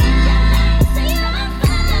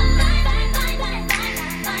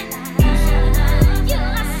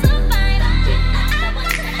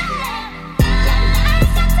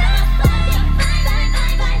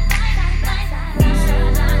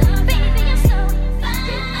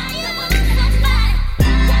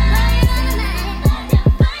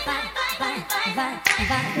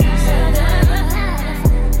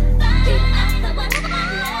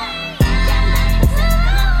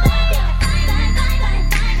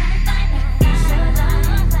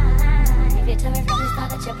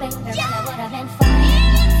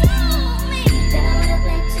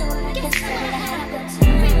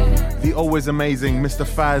 The always amazing Mr.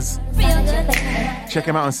 Faz. Check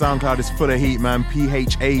him out on SoundCloud. It's full of heat, man.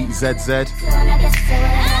 PHAZZ.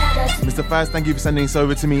 Mr. Faz, thank you for sending this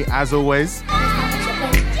over to me as always.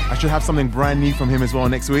 I should have something brand new from him as well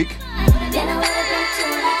next week.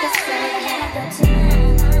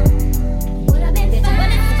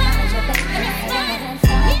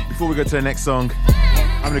 Before we go to the next song,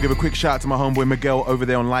 I'm going to give a quick shout out to my homeboy Miguel over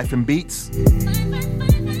there on Life and Beats.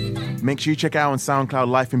 Make sure you check out on SoundCloud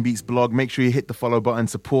Life and Beats blog. Make sure you hit the follow button,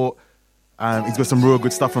 support. He's got some real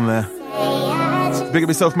good stuff on there. Big up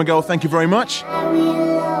yourself, Miguel. Thank you very much.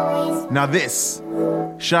 Now this,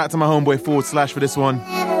 shout out to my homeboy / for this one.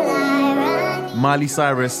 Miley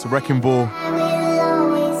Cyrus, Wrecking Ball.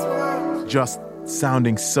 Just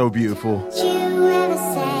sounding so beautiful.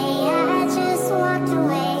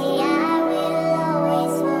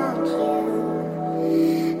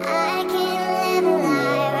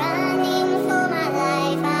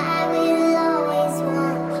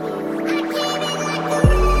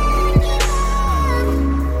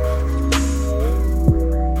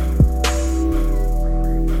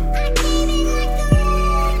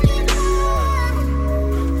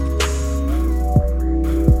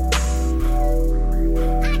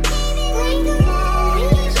 I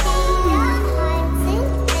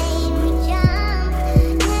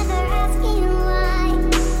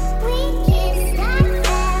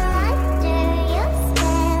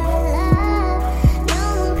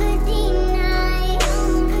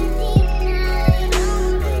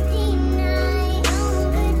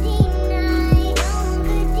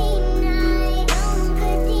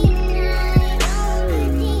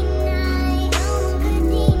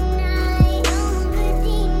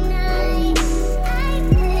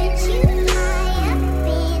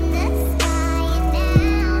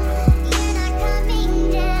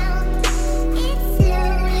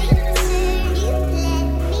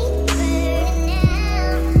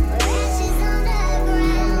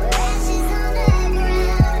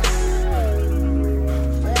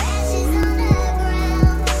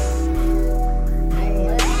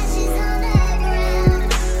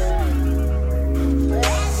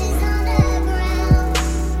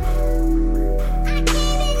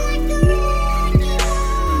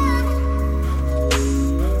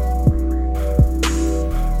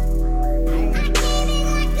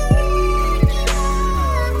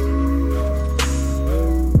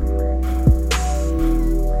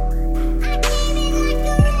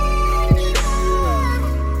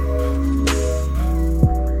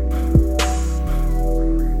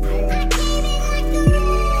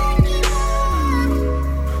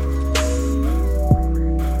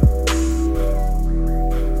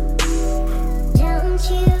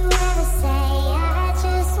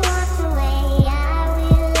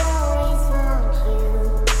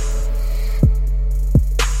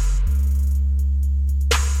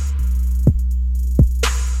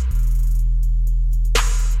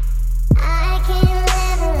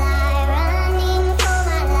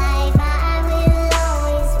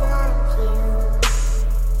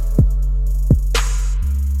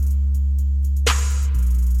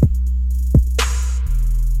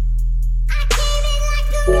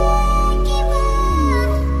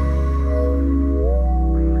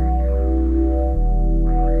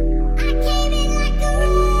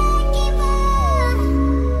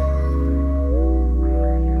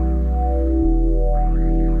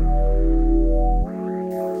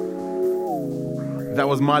That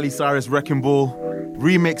was Miley Cyrus Wrecking Ball,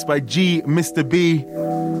 remixed by G Mr. B.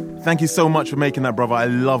 Thank you so much for making that, brother. I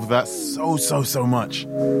love that so much.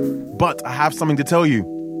 But I have something to tell you.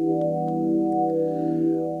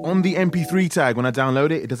 On the MP3 tag, when I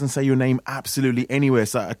download it, it doesn't say your name absolutely anywhere.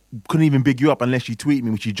 So I couldn't even big you up unless you tweet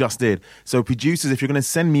me, which you just did. So producers, if you're going to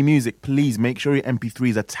send me music, please make sure your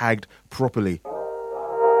MP3s are tagged properly.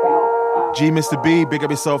 G Mr. B, big up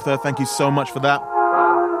yourself there. Thank you so much for that.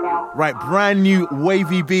 Right, brand new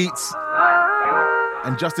wavy beats.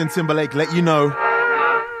 And Justin Timberlake let you know.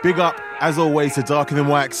 Big up, as always, to Darker Than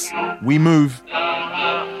Wax. We move.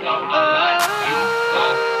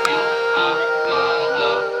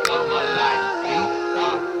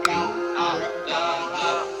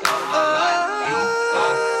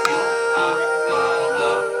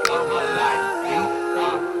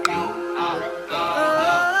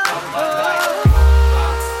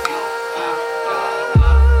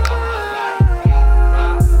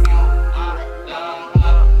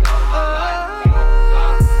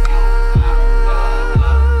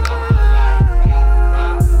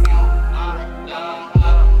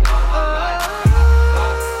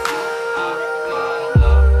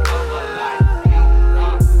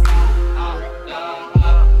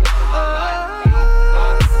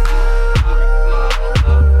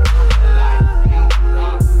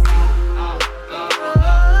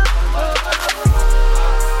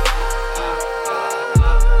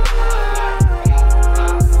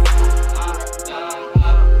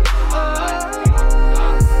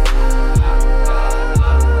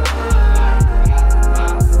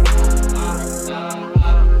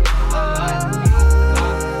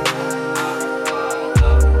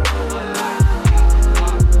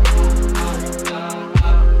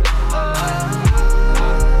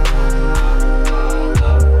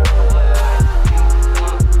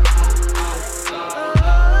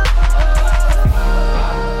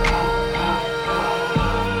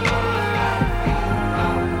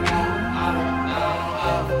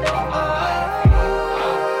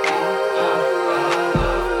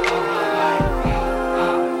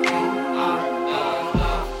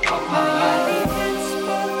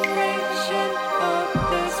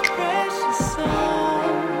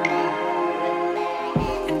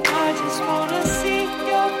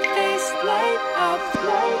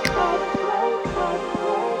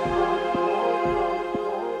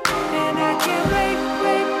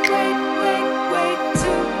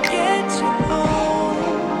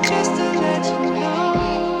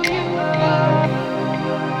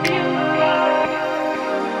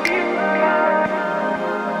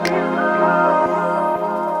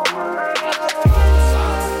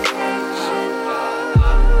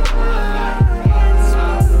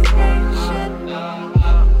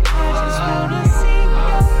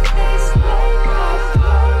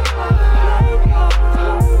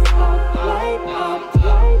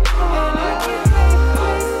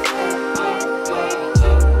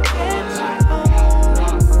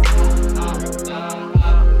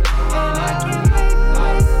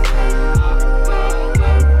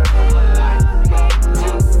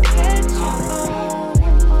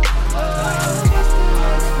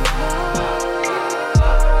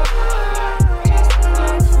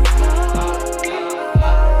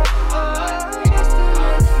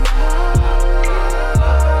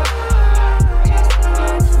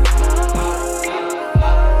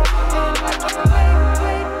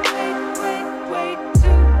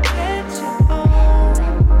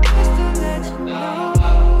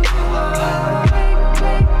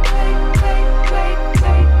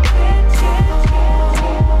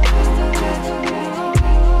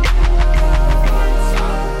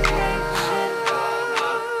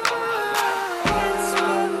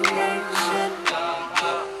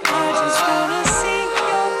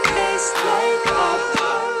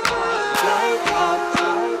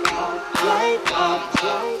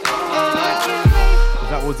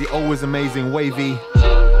 Always amazing wavy.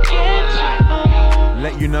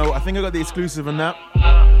 Let you know, I think I got the exclusive on that.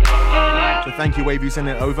 So thank you, Wavy, for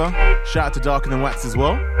sending it over. Shout out to Darker Than Wax as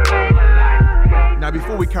well. Now,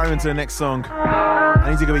 before we carry on to the next song, I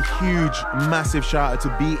need to give a huge, massive shout out to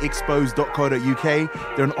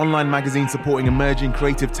beexposed.co.uk. They're an online magazine supporting emerging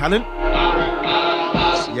creative talent.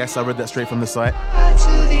 Yes, I read that straight from the site.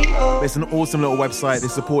 It's an awesome little website. They're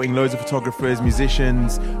supporting loads of photographers,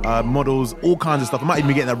 musicians, models, all kinds of stuff. I might even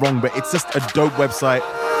be getting that wrong, but it's just a dope website.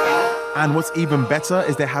 And what's even better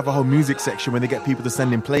is they have a whole music section where they get people to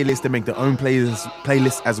send in playlists. They make their own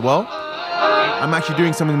playlists as well. I'm actually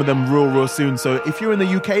doing something with them real soon. So if you're in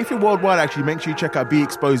the UK, if you're worldwide, actually, make sure you check out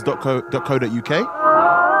beexposed.co.uk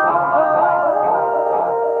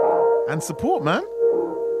and support, man.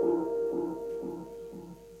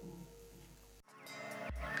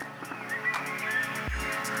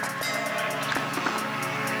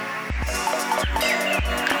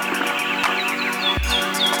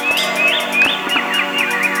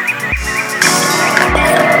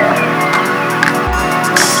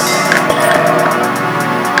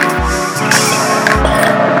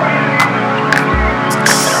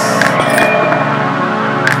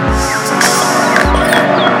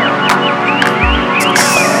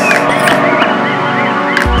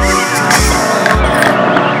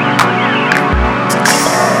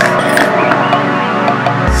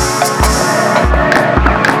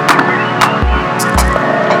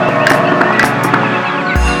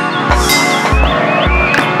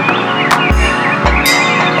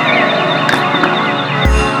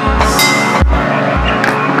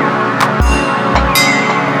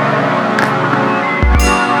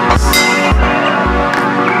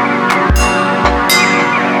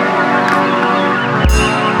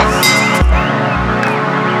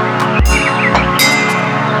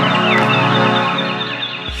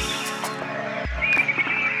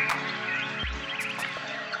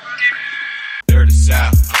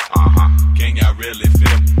 really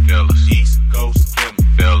feel me? Feel us. East Coast, feel me.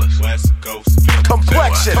 Feel us. West Coast, feel me.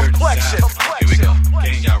 Complexion. Here we go.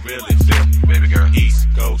 Can y'all really feel me? Baby girl. East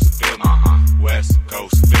Coast, feel me. West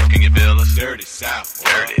Coast, feel me. Can you feel us? Dirty South.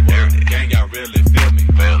 Dirty. Can y'all really feel me?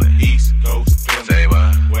 Feel it. East Coast, feel me. Say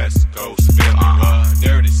what? West Coast, feel me.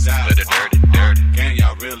 Dirty South. Dirty. Can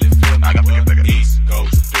y'all really feel me? I got bigger. East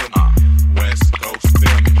Coast, feel me. West Coast,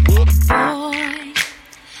 feel me. Boy,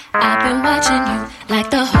 I've been watching you like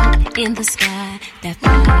the hawk in the sky that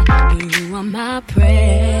fly, but you are my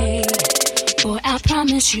prey. Boy, I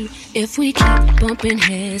promise you, if we keep bumping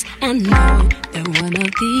heads, I know that one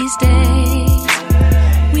of these days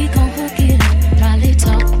we gon' hook it up, probably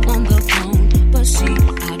talk on the phone, but see,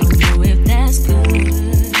 I don't know if that's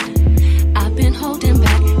good. I've been holding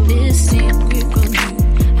back this secret from you.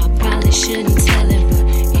 I probably shouldn't tell it, but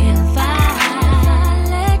if I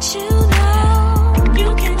let you know, you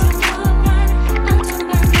can't do nobody, I'm talking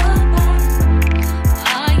about nobody.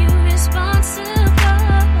 Are you responsible?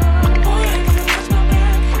 Boy, I gotta watch my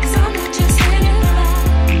back, 'cause I'm not just hanging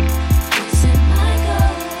around. Is it my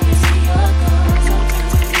goal? Is it your goal?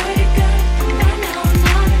 Sometimes I'm pretty good, right now I'm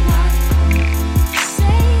not enough.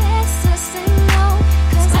 Say yes or say no,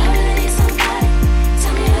 'cause I really need somebody.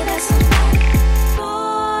 Tell me who that somebody.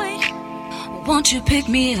 Boy, won't you pick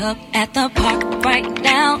me up at the park right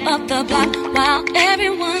now, up the block, while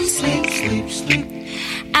everyone sleeps?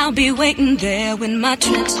 I'll be waiting there with my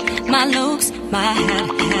trench, my looks, my hat,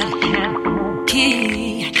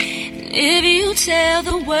 key. If you tell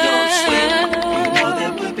the world,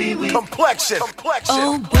 Complexion.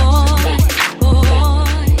 oh boy,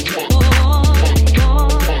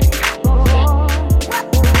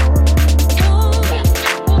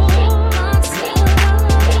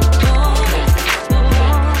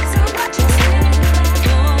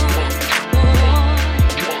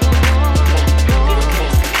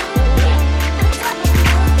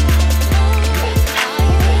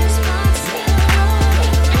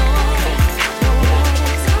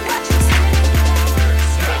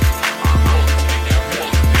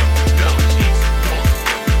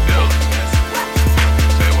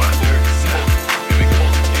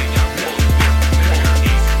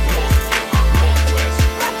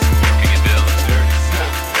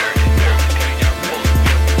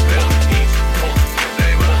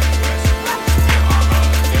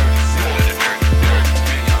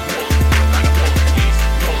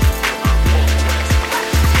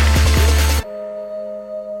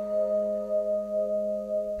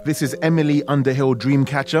 This is Emily Underhill,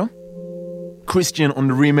 Dreamcatcher. Christian on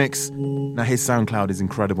the remix. Now his SoundCloud is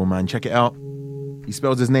incredible, man. Check it out. He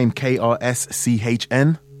spells his name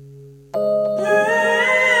Krschn.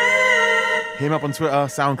 Hit him up on Twitter,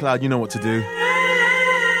 SoundCloud, you know what to do.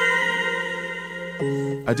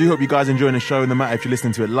 I do hope you guys are enjoying the show, no matter if you're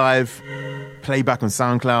listening to it live, playback on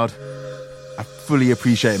SoundCloud. I fully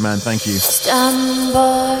appreciate it, man. Thank you. Stumble,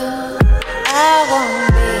 I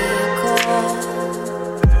won't be caught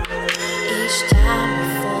each time I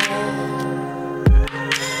fall.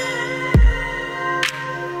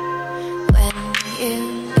 When you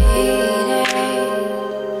need it,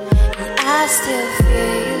 and I still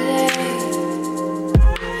feel it,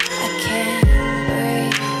 I can't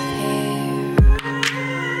breathe here.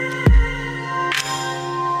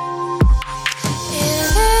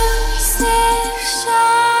 Elusive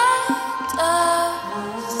shadows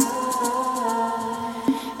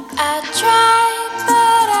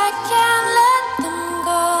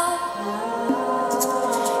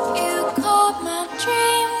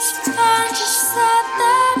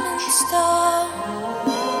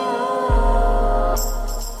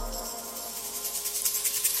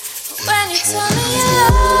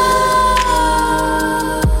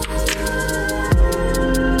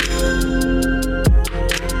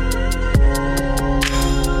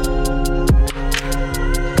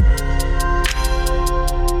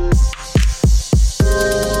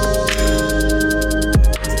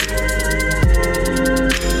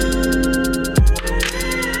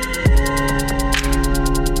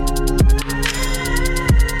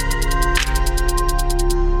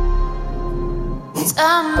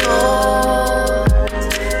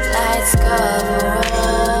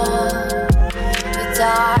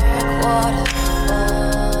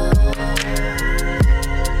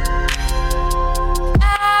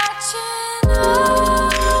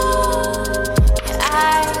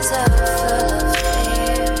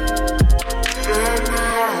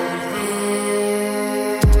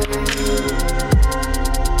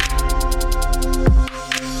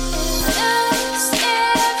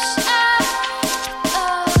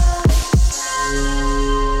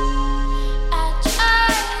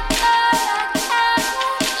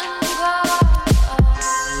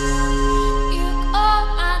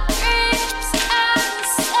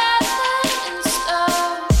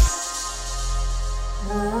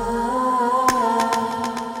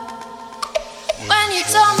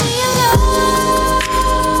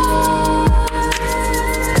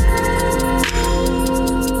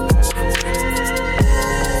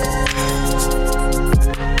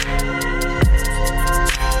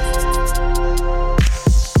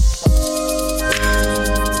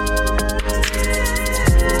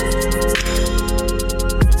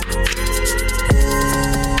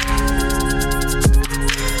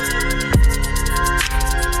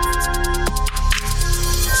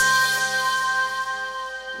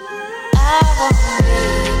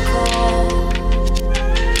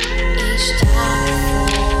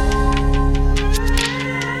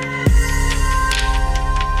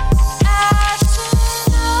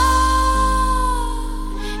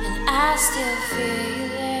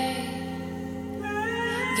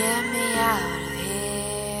Get me out of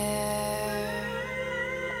here.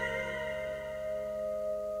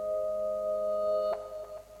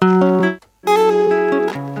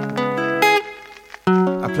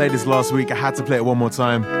 I played this last week. I had to play it one more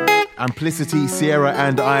time. Amplicity, Sierra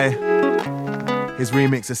and I. His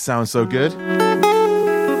remixes sound so good.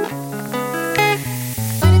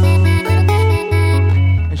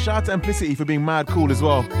 And shout out to Amplicity for being mad cool as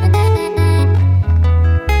well.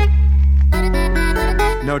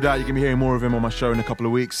 No doubt you're going to be hearing more of him on my show in a couple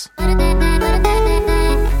of weeks.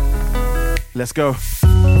 Let's go.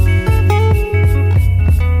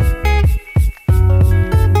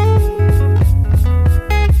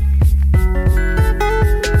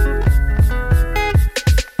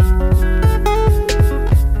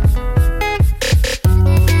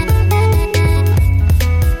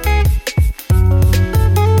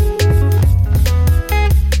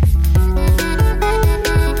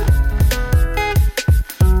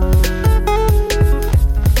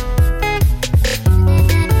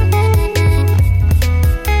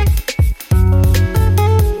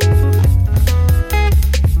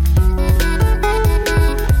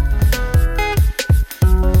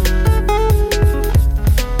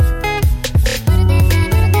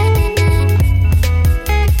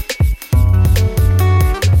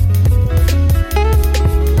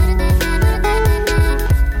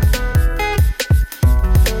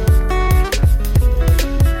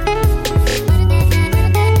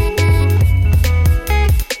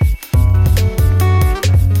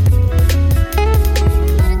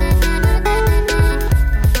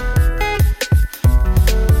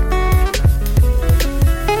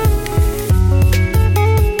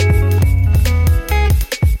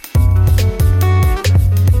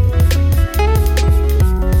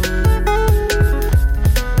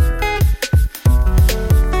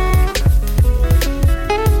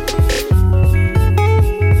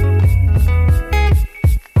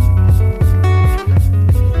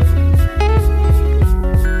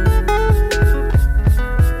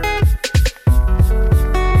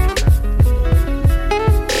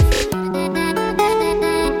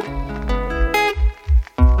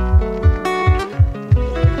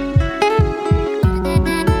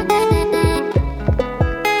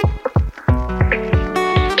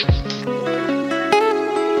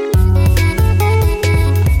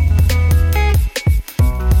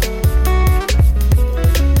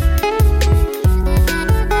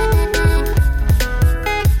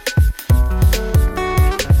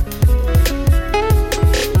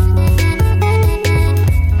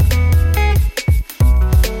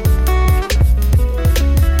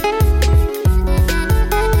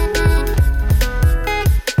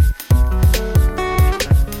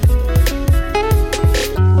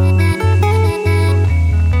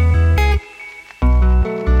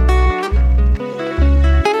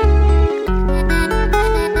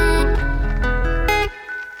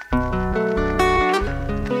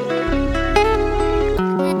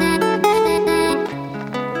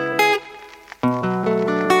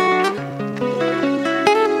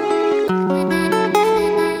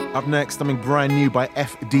 Next, something brand new by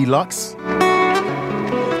F Deluxe.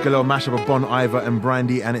 Got a little mashup of Bon Iver and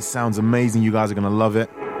Brandy, and it sounds amazing. You guys are gonna love it.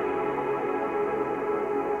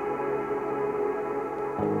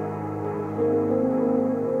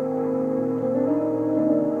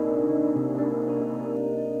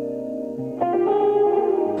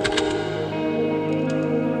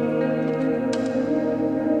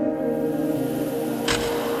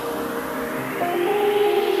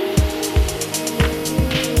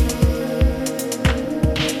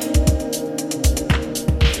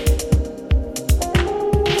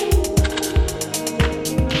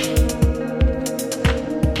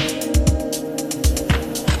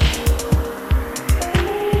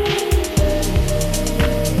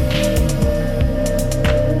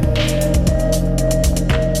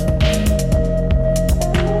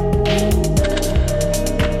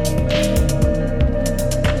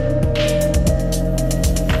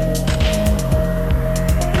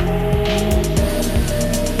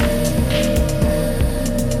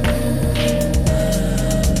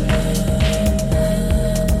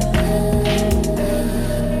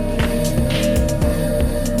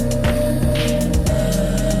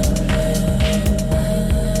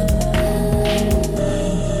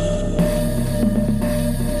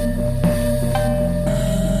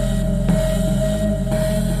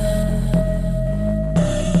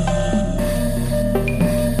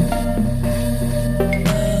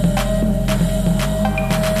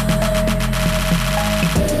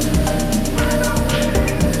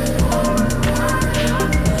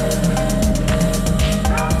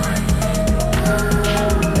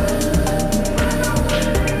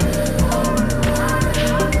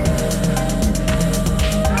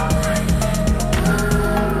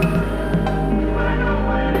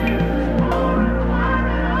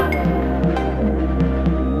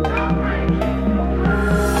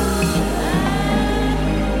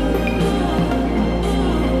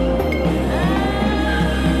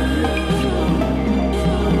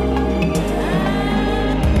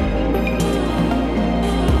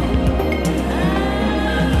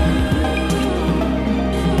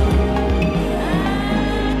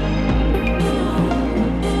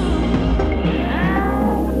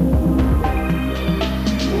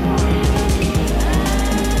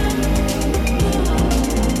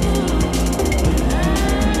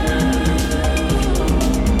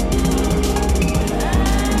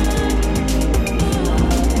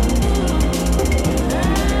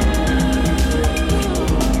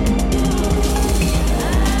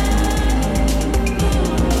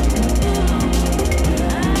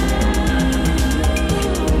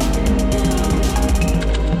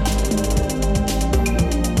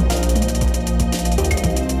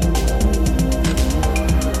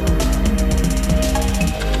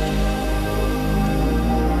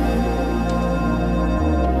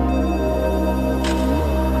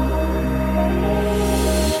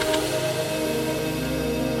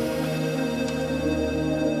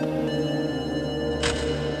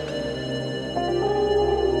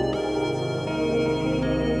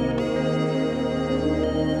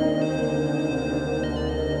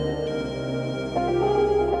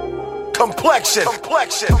 complexion.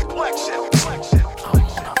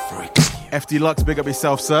 FD Lux, big up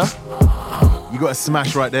yourself, sir. You got a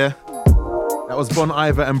smash right there. That was Bon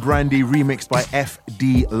Iver and Brandy remixed by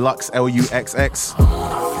FD Lux, Luxx.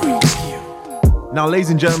 Now,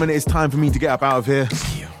 ladies and gentlemen, it is time for me to get up out of here.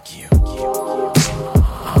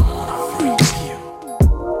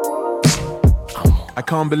 I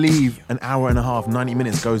can't believe an hour and a half, 90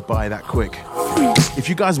 minutes goes by that quick. If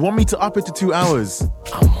you guys want me to up it to 2 hours,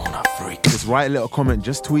 just write a little comment,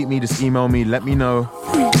 just tweet me, just email me, let me know.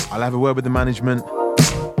 I'll have a word with the management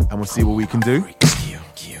and we'll see what we can do.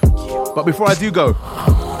 But before I do go,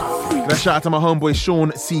 can I shout out to my homeboy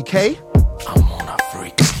Sean CK?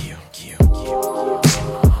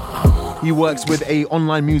 He works with a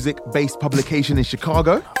online music-based publication in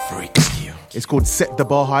Chicago. It's called Set the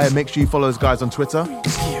Bar Higher. Make sure you follow those guys on Twitter.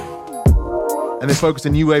 And they focus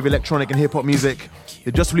on new wave electronic and hip-hop music.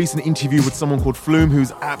 They just released an interview with someone called Flume,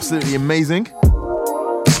 who's absolutely amazing.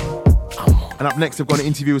 And up next, I've got an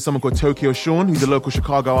interview with someone called Tokyo Sean, who's a local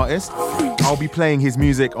Chicago artist. I'll be playing his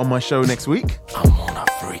music on my show next week.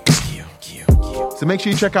 So make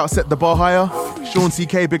sure you check out Set the Bar Higher. Sean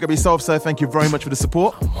CK, big up yourself, sir. Thank you very much for the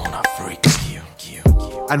support.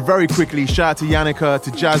 And very quickly, shout out to Yannicka,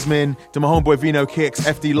 to Jasmine, to my homeboy Vino Kicks,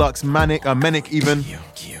 FD Lux, Manic even,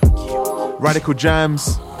 Radical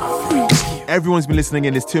Jams. Everyone's been listening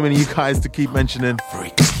in. There's too many of you guys to keep mentioning.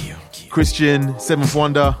 Christian, Seventh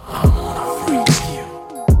Wonder.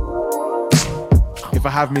 If I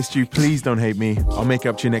have missed you, please don't hate me. I'll make it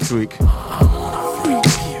up to you next week.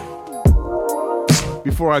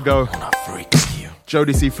 Before I go,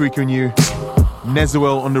 Jodeci freaking you,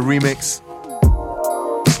 Nezuel on the remix.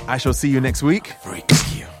 I shall see you next week.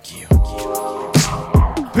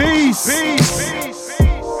 Peace.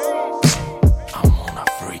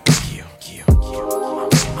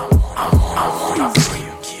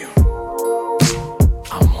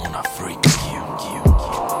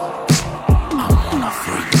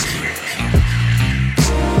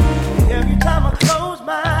 Every time I close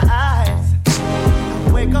my eyes,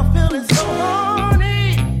 I wake up feeling so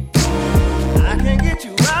horny. I can't get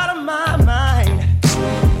you out of my mind.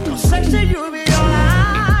 No sex to you be all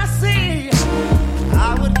I see.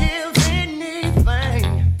 I would give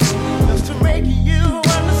anything just to make you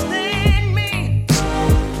understand me.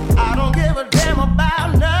 I don't give a damn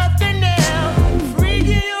about nothing else.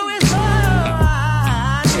 Freaking you is all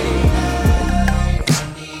I need.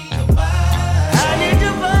 I need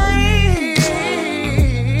your body.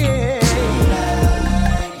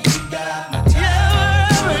 Yeah,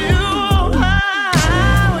 you, I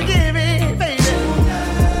would give it, baby.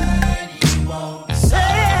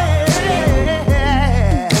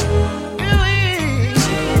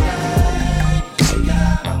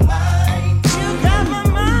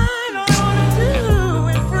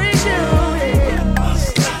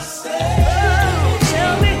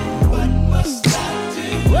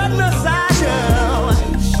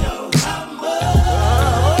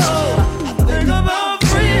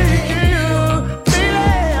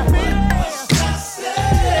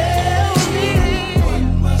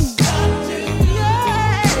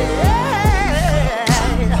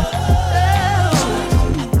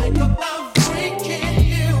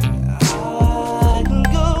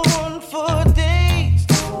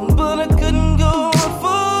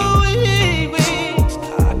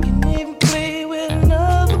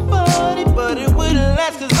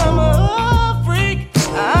 Cause I'm